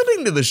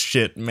listening to the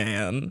shit,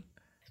 man.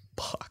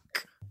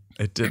 Fuck.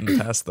 It didn't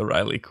pass the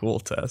Riley Cool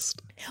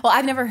test. Well,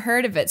 I've never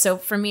heard of it, so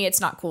for me, it's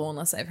not cool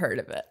unless I've heard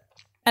of it.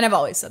 And I've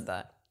always said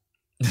that.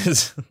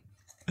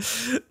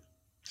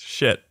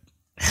 Shit.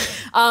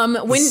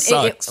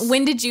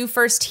 When did you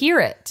first hear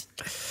it?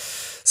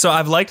 So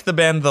I've liked the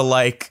band The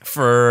Like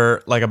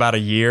for about a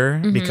year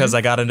because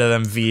I got into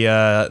them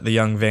via The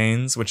Young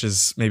Vanes, which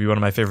is maybe one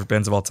of my favorite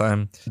bands of all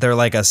time. They're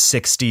like a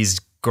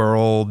 60s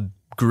girl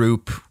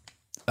group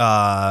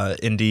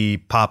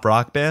indie pop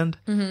rock band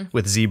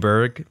with Z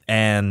Berg,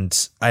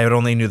 and I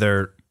only knew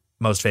their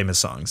most famous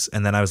songs.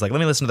 And then I was like, let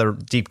me listen to their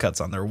deep cuts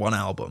on their one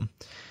album.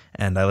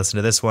 And I listened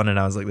to this one and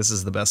I was like, this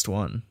is the best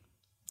one.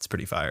 It's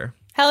pretty fire.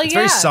 Hell yeah. It's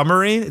very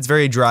summery. It's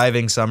very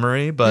driving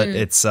summery, but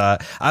it's I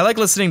like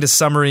listening to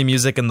summery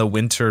music in the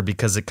winter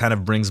because it kind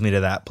of brings me to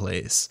that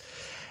place.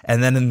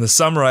 And then in the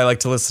summer, I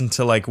like to listen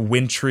to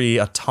wintry,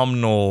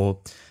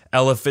 autumnal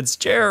Ella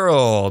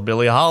Fitzgerald,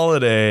 Billie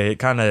Holiday. It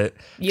kind of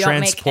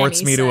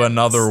transports me to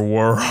another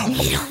world.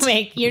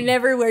 You're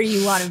never where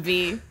you want to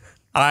be.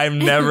 I'm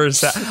never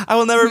I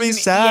will never be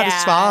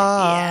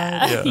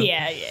satisfied.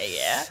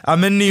 Yeah.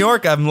 I'm in New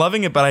York. I'm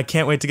loving it, but I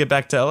can't wait to get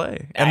back to LA.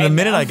 And the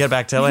minute I get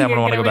back to LA, I'm going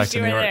to want to go back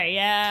to New York.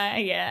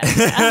 Yeah.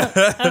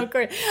 Of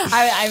course.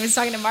 I was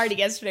talking to Marty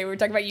yesterday. We were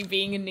talking about you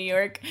being in New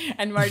York,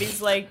 and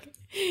Marty's like,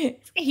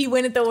 he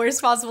went at the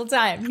worst possible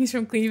time. He's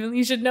from Cleveland.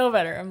 He should know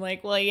better. I'm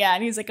like, well, yeah.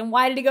 And he's like, and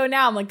why did he go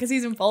now? I'm like, because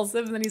he's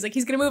impulsive. And then he's like,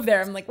 he's going to move there.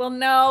 I'm like, well,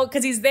 no,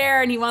 because he's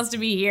there and he wants to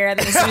be here. And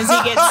then as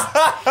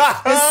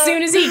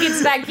soon as he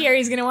gets back here,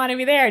 he's going to want to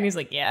be there. And he's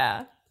like,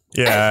 yeah.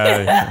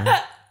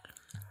 Yeah.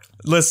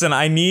 Listen,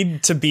 I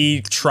need to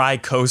be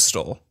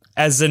tri-coastal.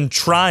 As in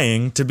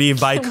trying to be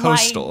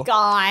bi-coastal. Oh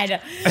my God.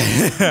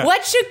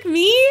 What shook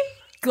me?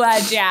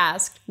 Glad you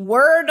asked.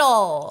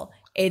 Wordle.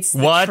 It's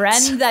the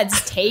trend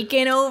that's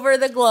taken over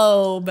the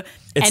globe.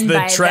 It's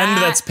the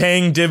trend that's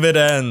paying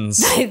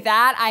dividends. By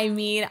that, I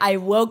mean, I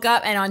woke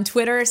up and on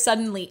Twitter,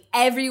 suddenly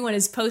everyone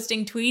is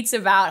posting tweets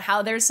about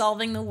how they're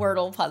solving the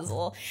Wordle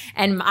puzzle.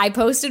 And I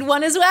posted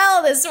one as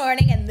well this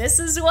morning, and this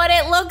is what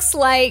it looks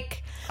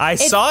like. I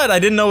saw it. I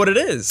didn't know what it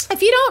is.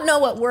 If you don't know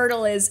what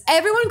Wordle is,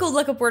 everyone go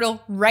look up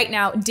Wordle right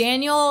now.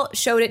 Daniel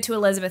showed it to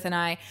Elizabeth and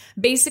I.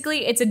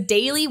 Basically, it's a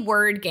daily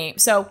word game.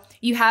 So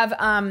you have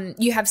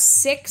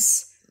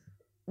six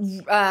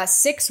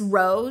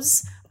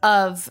rows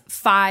of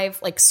 5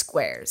 like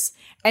squares.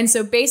 And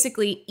so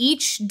basically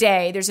each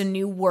day there's a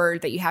new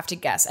word that you have to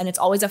guess, and it's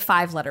always a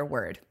 5-letter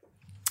word.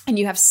 And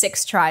you have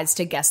 6 tries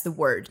to guess the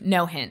word,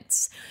 no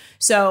hints.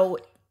 So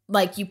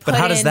like you put But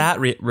how does that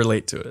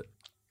relate to it?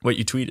 What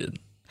you tweeted?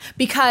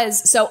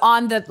 Because so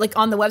on the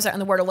website, on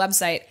the Wordle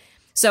website,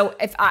 so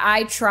if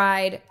I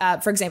tried,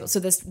 for example, so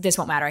this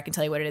won't matter. I can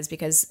tell you what it is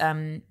because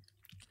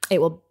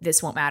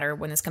this won't matter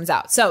when this comes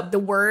out. So the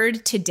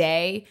word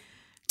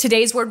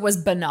today's word was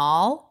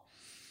banal.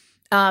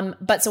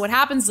 But so what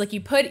happens is like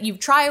you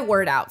try a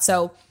word out.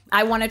 So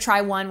I want to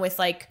try one with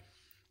like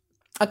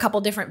a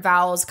couple different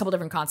vowels, a couple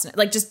different consonants,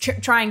 like just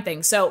trying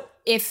things. So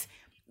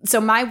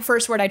my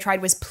first word I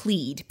tried was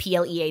plead,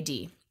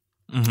 P-L-E-A-D.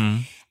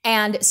 Mm-hmm.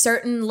 And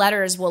certain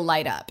letters will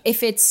light up.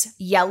 If it's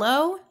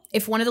yellow,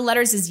 if one of the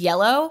letters is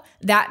yellow,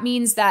 that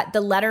means that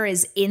the letter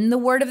is in the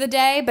word of the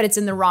day, but it's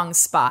in the wrong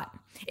spot.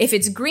 If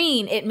it's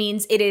green, it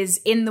means it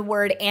is in the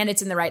word and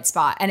it's in the right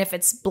spot. And if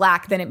it's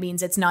black, then it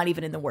means it's not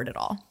even in the word at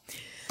all.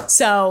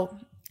 So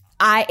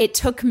it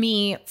took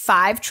me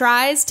 5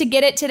 tries to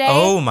get it today.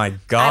 Oh my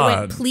God. I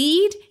went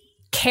plead,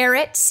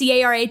 carrot,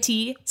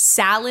 C-A-R-A-T,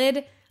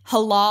 salad,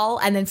 halal,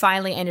 and then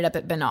finally ended up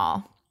at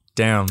banal.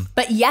 Damn.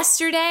 But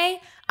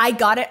yesterday, I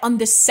got it on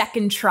the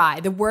second try.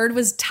 The word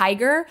was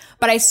tiger,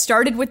 but I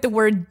started with the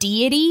word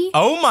deity.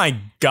 Oh my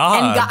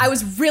God. And I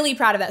was really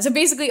proud of that. So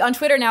basically on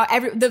Twitter now,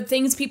 the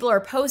things people are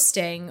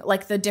posting,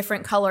 like the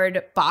different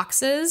colored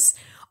boxes,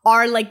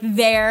 are like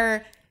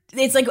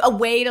it's like a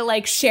way to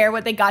like share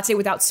what they got today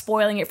without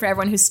spoiling it for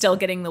everyone who's still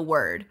getting the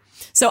word.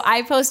 So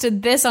I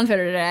posted this on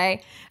Twitter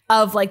today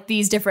of like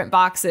these different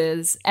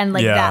boxes and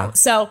like that.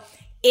 So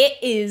it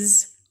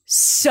is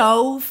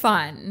so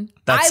fun.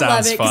 I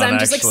love it because I'm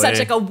just like such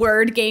like a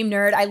word game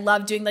nerd. I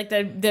love doing like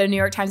the New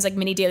York Times like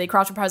mini daily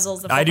crossword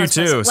puzzles. I do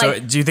too. So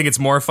do you think it's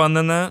more fun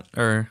than that,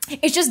 or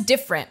it's just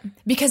different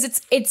because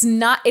it's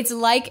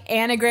like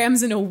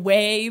anagrams in a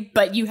way,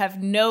 but you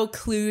have no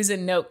clues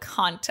and no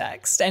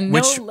context and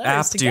which no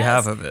letters app to do you guess.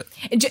 have of it?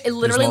 It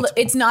literally,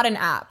 it's not an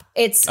app.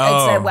 It's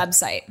a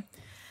website.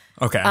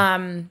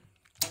 Okay.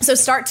 So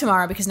start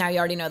tomorrow because now you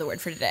already know the word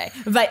for today.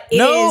 But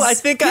I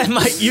think I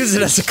might use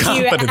it as a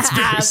confidence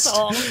boost.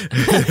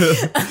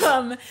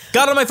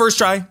 Got it on my first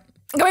try.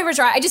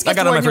 I just got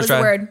the word. Knows the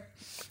word.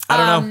 I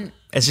don't know.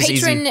 It's just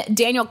patron easy.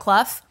 Daniel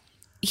Clough,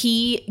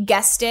 he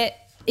guessed it.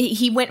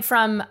 He went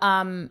from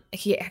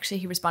he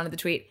responded to the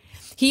tweet.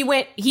 He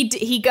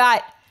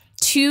got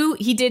 2.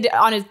 He did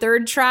on his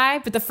third try,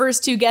 but the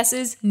first 2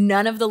 guesses,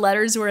 none of the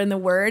letters were in the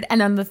word,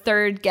 and on the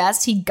third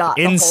guess, he got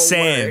the whole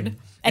word.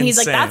 And he's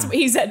like, that's what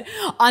he said.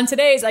 On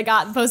today's, I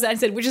got posted, I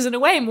said, which is in a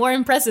way more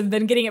impressive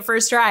than getting it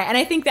first try. And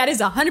I think that is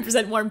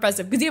 100% more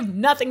impressive because you have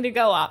nothing to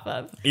go off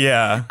of.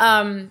 Yeah.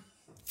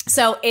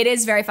 So it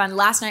is very fun.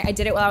 Last night I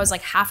did it while I was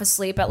like half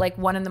asleep at like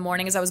 1 a.m.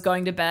 as I was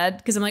going to bed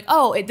because I'm like,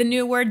 the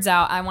new word's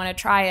out. I want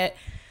to try it.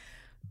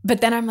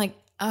 But then I'm like,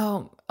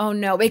 oh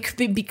no. It could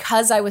be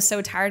because I was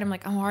so tired. I'm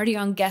like, I'm already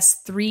on guess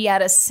 3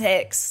 out of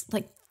 6.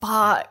 Like,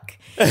 fuck.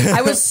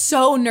 I was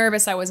so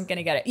nervous I wasn't going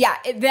to get it. Yeah,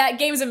 that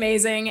game's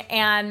amazing.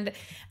 And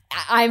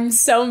I'm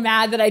so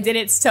mad that I did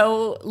it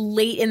so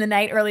late in the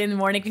night, early in the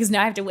morning, because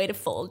now I have to wait a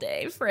full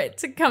day for it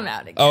to come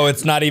out again. Oh,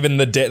 it's not even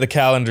the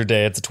calendar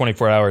day. It's a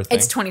 24-hour thing.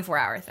 It's a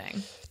 24-hour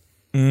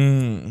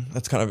thing.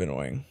 That's kind of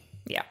annoying.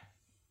 Yeah.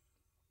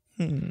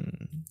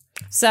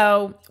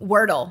 So,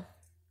 Wordle.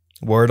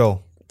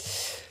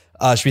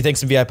 Should we thank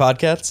some VI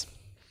podcasts?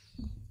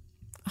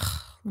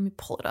 Let me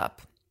pull it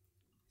up.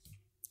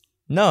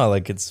 No,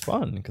 like it's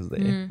fun because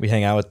we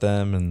hang out with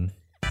them and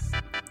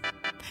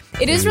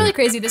it is really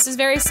crazy. This is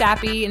very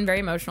sappy and very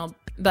emotional,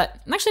 but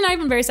actually not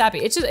even very sappy.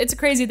 It's a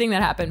crazy thing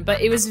that happened,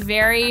 but it was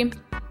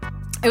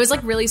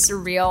like really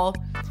surreal.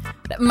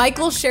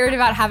 Michael shared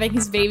about having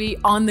his baby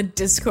on the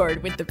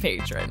Discord with the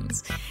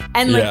patrons,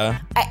 and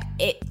like,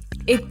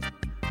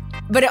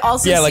 but it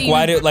also like seemed,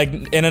 why do like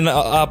in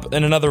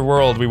another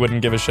world we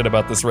wouldn't give a shit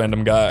about this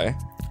random guy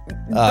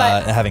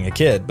having a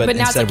kid, but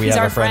now instead it's like we he's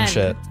have our a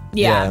friendship.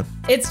 Yeah.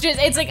 It's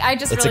like I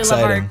just It's really love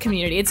our exciting.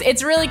 community.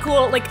 It's really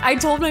cool. Like I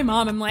told my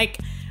mom, I'm like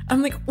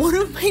one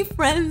of my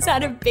friends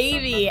had a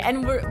baby,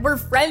 and we're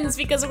friends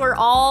because we're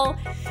all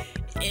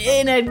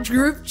in a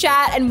group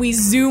chat and we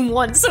Zoom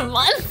once a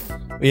month.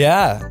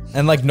 Yeah,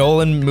 and like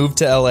Nolan moved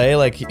to LA.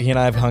 Like he and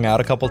I have hung out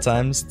a couple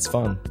times. It's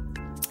fun.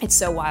 It's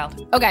so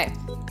wild. Okay,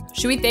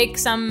 should we take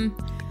some?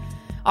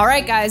 All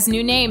right, guys,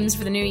 new names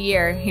for the new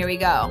year. Here we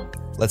go.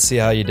 Let's see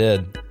how you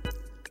did.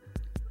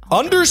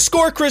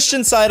 _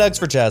 Christian side hugs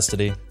for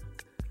chastity.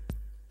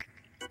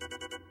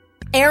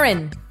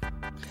 Aaron.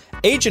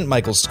 Agent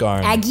Michael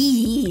Scarn.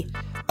 Aggie.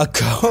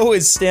 Ako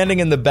is standing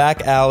in the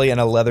back alley in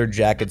a leather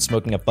jacket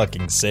smoking a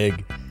fucking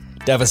cig.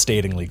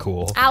 Devastatingly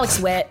cool. Alex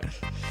Witt.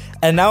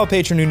 And now a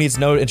patron who needs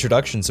no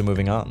introduction, so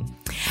moving on.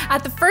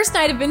 At the first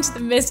night of Into the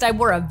Mist, I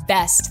wore a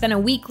vest. Then a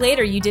week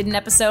later, you did an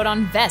episode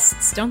on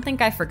vests. Don't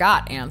think I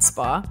forgot,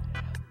 Anspa.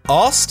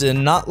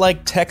 Austin, not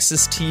like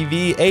Texas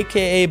TV,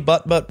 aka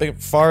Butt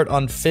Fart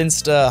on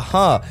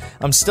Finsta.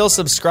 I'm still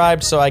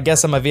subscribed, so I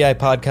guess I'm a VI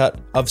podcast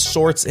of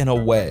sorts in a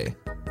way.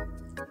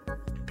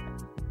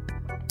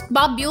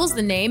 Bob Buell's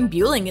the name.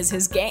 Buelling is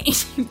his game.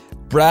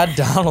 Brad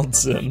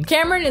Donaldson.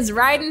 Cameron is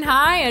riding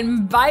high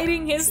and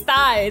biting his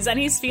thighs, and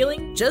he's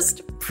feeling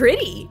just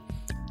pretty.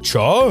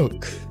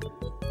 Chuck.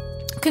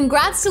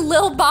 Congrats to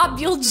Lil Bob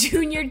Buell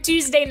Jr.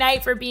 Tuesday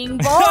night for being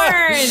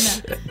born.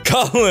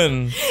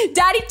 Cullen.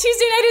 Daddy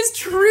Tuesday night is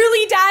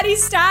truly daddy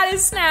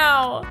status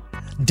now.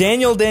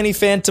 Daniel Danny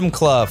Phantom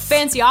Clough.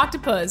 Fancy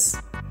octopus.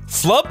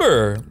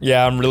 Flubber.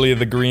 Yeah, I'm really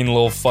the green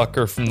little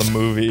fucker from the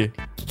movie.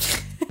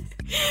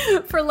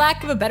 For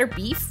lack of a better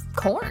beef,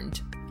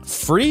 corned.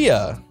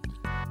 Freya.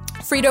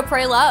 Frito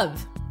Pray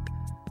Love.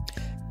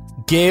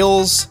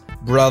 Gail's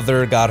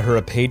brother got her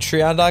a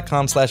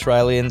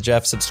patreon.com/Riley and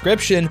Jeff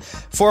subscription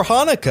for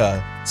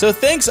Hanukkah. So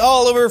thanks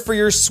Oliver for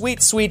your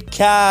sweet, sweet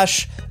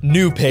cash.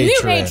 New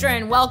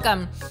patron,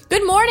 welcome.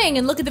 Good morning,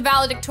 and look at the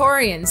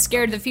valedictorian.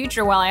 Scared of the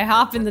future while I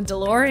hop in the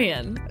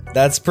DeLorean.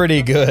 That's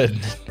pretty good.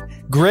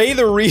 Gray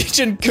the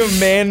Region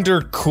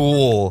Commander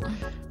Cool.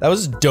 That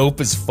was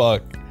dope as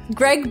fuck.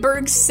 Greg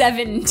Berg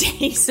 7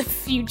 Days of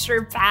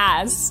Future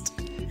Past.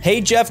 Hey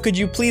Jeff, could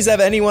you please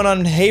have anyone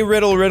on Hey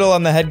Riddle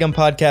on the HeadGum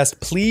podcast,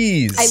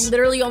 please? I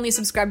literally only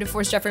subscribe to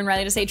force Jeffrey and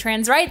Riley to say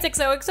trans rights,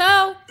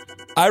 XOXO.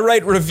 I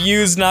write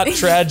reviews, not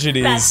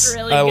tragedies. That's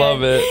really I good.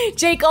 love it.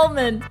 Jake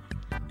Ullman.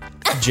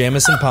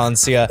 Jamison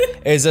Poncia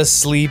is a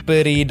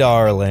sleepity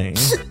darling.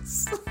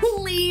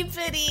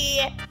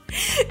 Sleepity.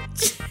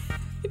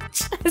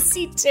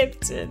 Jesse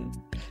Tipton.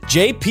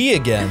 JP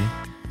again.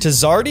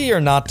 Tazardi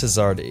or not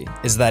Tazardi?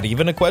 Is that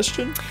even a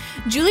question?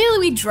 Julia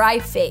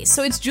Louis-Dreyfus.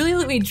 So it's Julia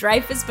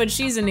Louis-Dreyfus, but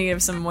she's in need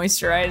of some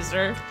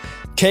moisturizer.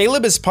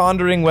 Caleb is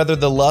pondering whether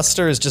the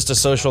luster is just a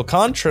social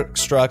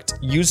construct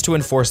used to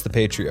enforce the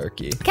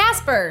patriarchy.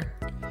 Casper.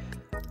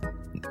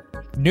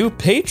 New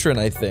patron,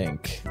 I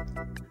think.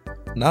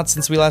 Not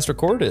since we last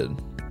recorded.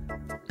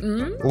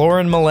 Mm-hmm.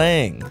 Lauren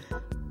Malang.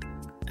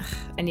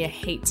 And you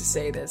hate to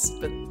say this,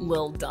 but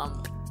Lil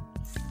Dump.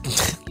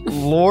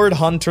 Lord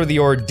Hunter the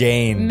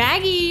Ordained.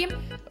 Maggie.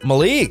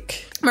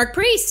 Malik. Mark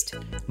Priest.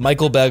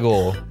 Michael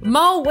Begel.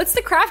 Mo, what's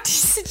the crafty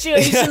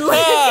situation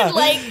looking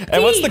like?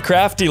 And what's the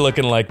crafty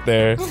looking like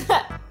there?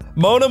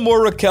 Mona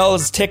Moore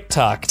Raquel's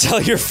TikTok.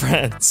 Tell your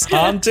friends.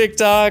 On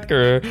TikTok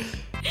or...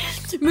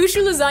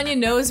 Mushu Lasagna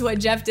knows what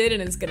Jeff did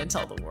and is gonna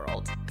tell the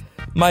world.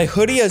 My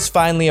hoodie has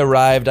finally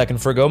arrived. I can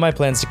forgo my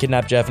plans to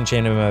kidnap Jeff and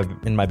chain him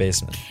in my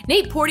basement.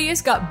 Nate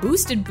Porteous got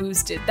boosted.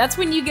 That's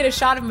when you get a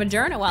shot of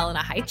Moderna while in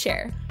a high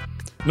chair.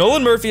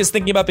 Nolan Murphy is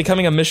thinking about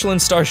becoming a Michelin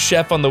star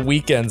chef on the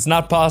weekends.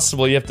 Not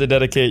possible. You have to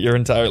dedicate your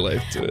entire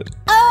life to it.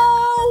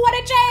 Oh, what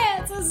a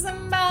chance of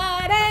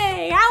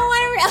somebody. I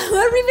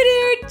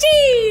want to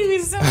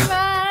cheese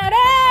somebody.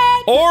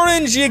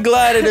 Orange, you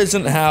glad it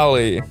isn't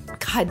Hallie.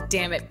 God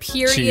damn it.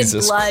 Period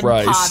Jesus blood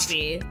Christ.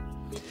 Poppy.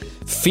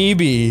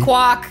 Phoebe.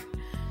 Quack.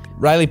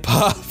 Riley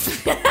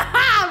Puff.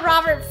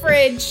 Robert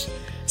Fridge.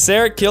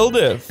 Sarah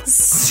Kildiff.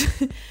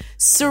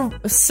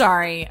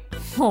 Sorry.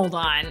 Hold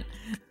on.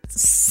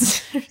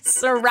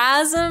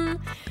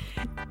 Sarasm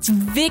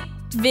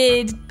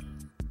Vicvid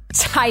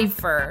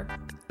Typher.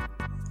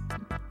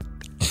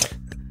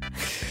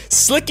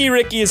 Slicky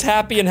Ricky is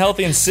happy and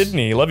healthy in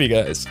Sydney. Love you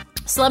guys.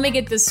 So let me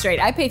get this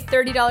straight. I pay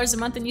 $30 a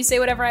month and you say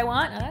whatever I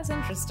want? Oh, that's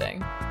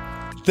interesting.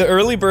 The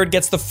early bird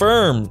gets the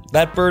firm.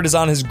 That bird is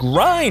on his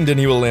grind and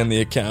he will land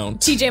the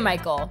account. TJ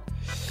Michael.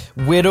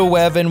 Widow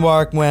Evan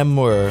Mark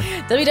Wemwer.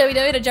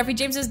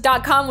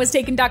 www.jeffreyjameses.com was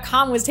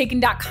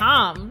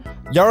taken.com.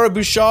 Yara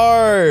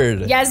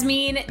Bouchard.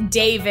 Yasmin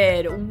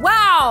David.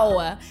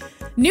 Wow.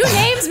 New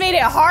names made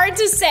it hard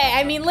to say.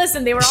 I mean,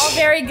 listen, they were all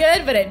very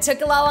good, but it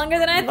took a lot longer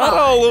than I thought.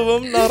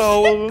 Not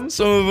all of them.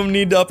 Some of them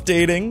need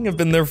updating. I've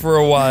been there for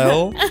a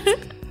while.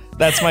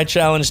 That's my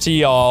challenge to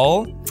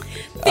y'all.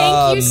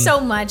 Thank you so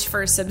much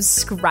for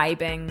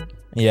subscribing.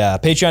 Yeah,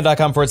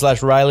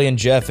 patreon.com/Riley and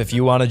Jeff if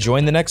you want to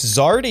join the next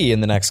Zardy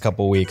in the next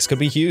couple weeks. Could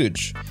be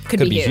huge.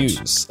 Could be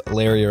huge.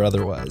 Larry or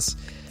otherwise.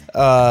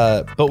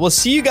 But we'll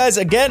see you guys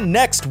again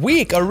next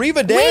week.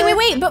 Arrivederci.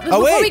 Wait. But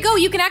before we go,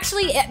 you can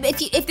actually,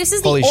 if this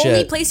is the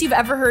only place you've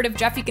ever heard of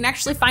Jeff, you can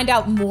actually find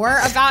out more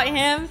about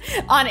him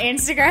on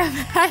Instagram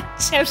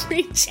at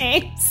Jeffrey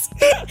James.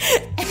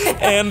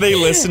 And they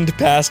listened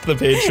past the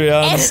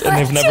Patreons and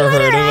they've never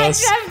heard of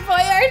us. Jeff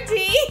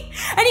Boyardee.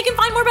 And you can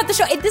find more about the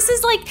show. This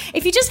is like,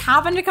 if you just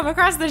happen to come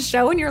across the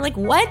show and you're like,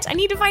 what? I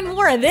need to find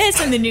more of this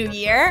in the new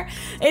year.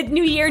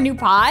 New year, new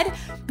pod.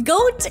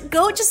 Go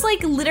just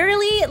like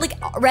literally like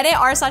Reddit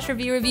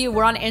r/review.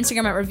 We're on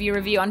Instagram at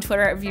review, on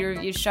Twitter at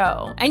review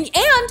show. And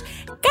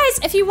guys,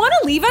 if you want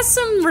to leave us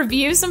some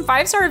reviews, some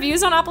 5-star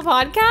reviews on Apple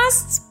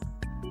Podcasts,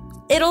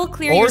 it'll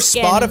clear your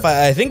skin. Or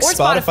Spotify. I think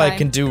Spotify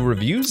can do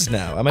reviews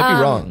now. I might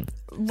be wrong.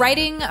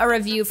 Writing a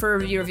review for a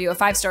review, a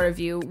 5-star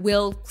review,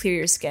 will clear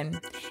your skin.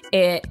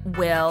 It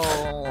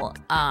will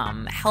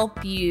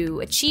help you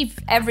achieve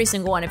every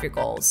single one of your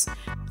goals.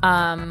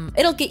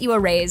 It'll get you a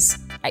raise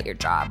at your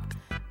job.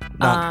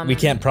 We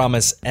can't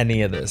promise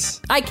any of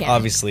this. I can't.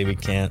 Obviously, we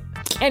can't.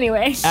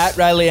 Anyway. At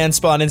Riley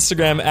Anspa on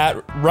Instagram,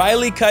 at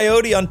Riley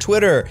Coyote on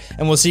Twitter.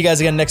 And we'll see you guys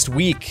again next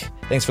week.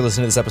 Thanks for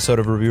listening to this episode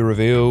of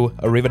Review.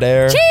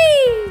 Arrivederci. Chee!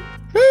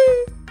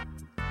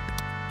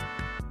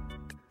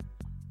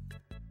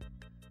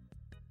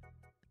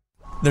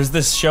 There's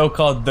this show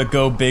called The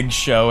Go Big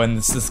Show, and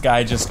it's this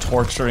guy just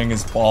torturing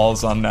his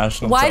balls on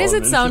national television. Why does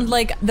it sound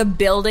like the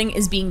building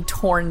is being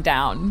torn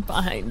down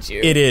behind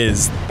you? It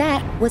is.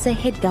 That was a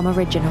HeadGum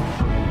original.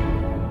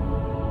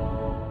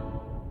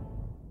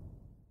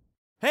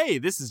 Hey,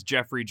 this is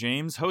Jeffrey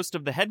James, host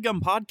of the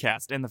HeadGum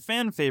Podcast and the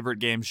fan-favorite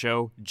game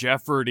show,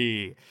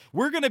 Jeopardy!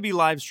 We're going to be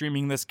live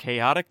streaming this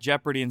chaotic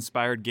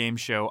Jeopardy-inspired game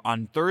show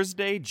on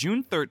Thursday,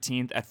 June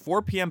 13th at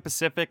 4 p.m.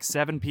 Pacific,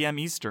 7 p.m.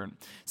 Eastern.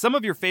 Some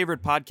of your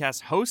favorite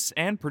podcast hosts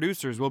and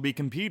producers will be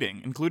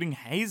competing, including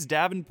Hayes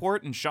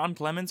Davenport and Sean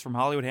Clemens from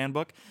Hollywood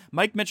Handbook,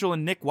 Mike Mitchell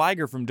and Nick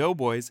Weiger from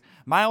Doughboys,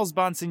 Miles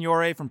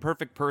Bonsignore from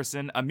Perfect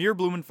Person, Amir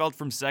Blumenfeld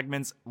from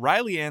Segments,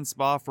 Riley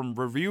Anspaugh from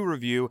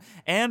Review,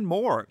 and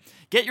more.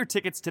 Get your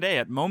tickets today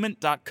at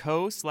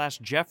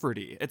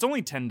moment.co/Jeopardy. It's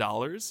only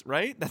 $10,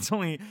 right? That's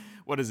only,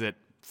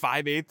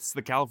 5/8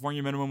 the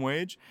California minimum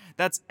wage?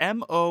 That's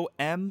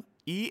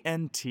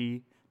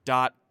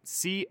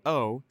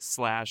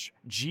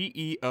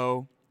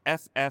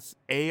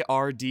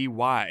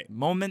moment.co/GEOFFARDY.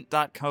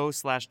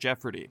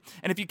 Moment.co/Jeopardy.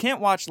 And if you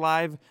can't watch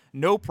live,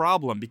 no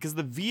problem, because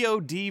the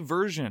VOD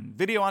version,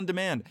 video on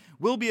demand,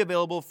 will be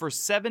available for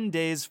 7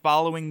 days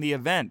following the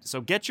event.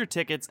 So get your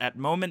tickets at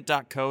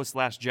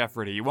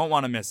moment.co/Jeopardy. You won't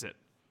want to miss it.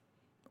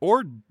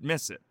 Or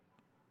miss it.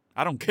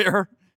 I don't care.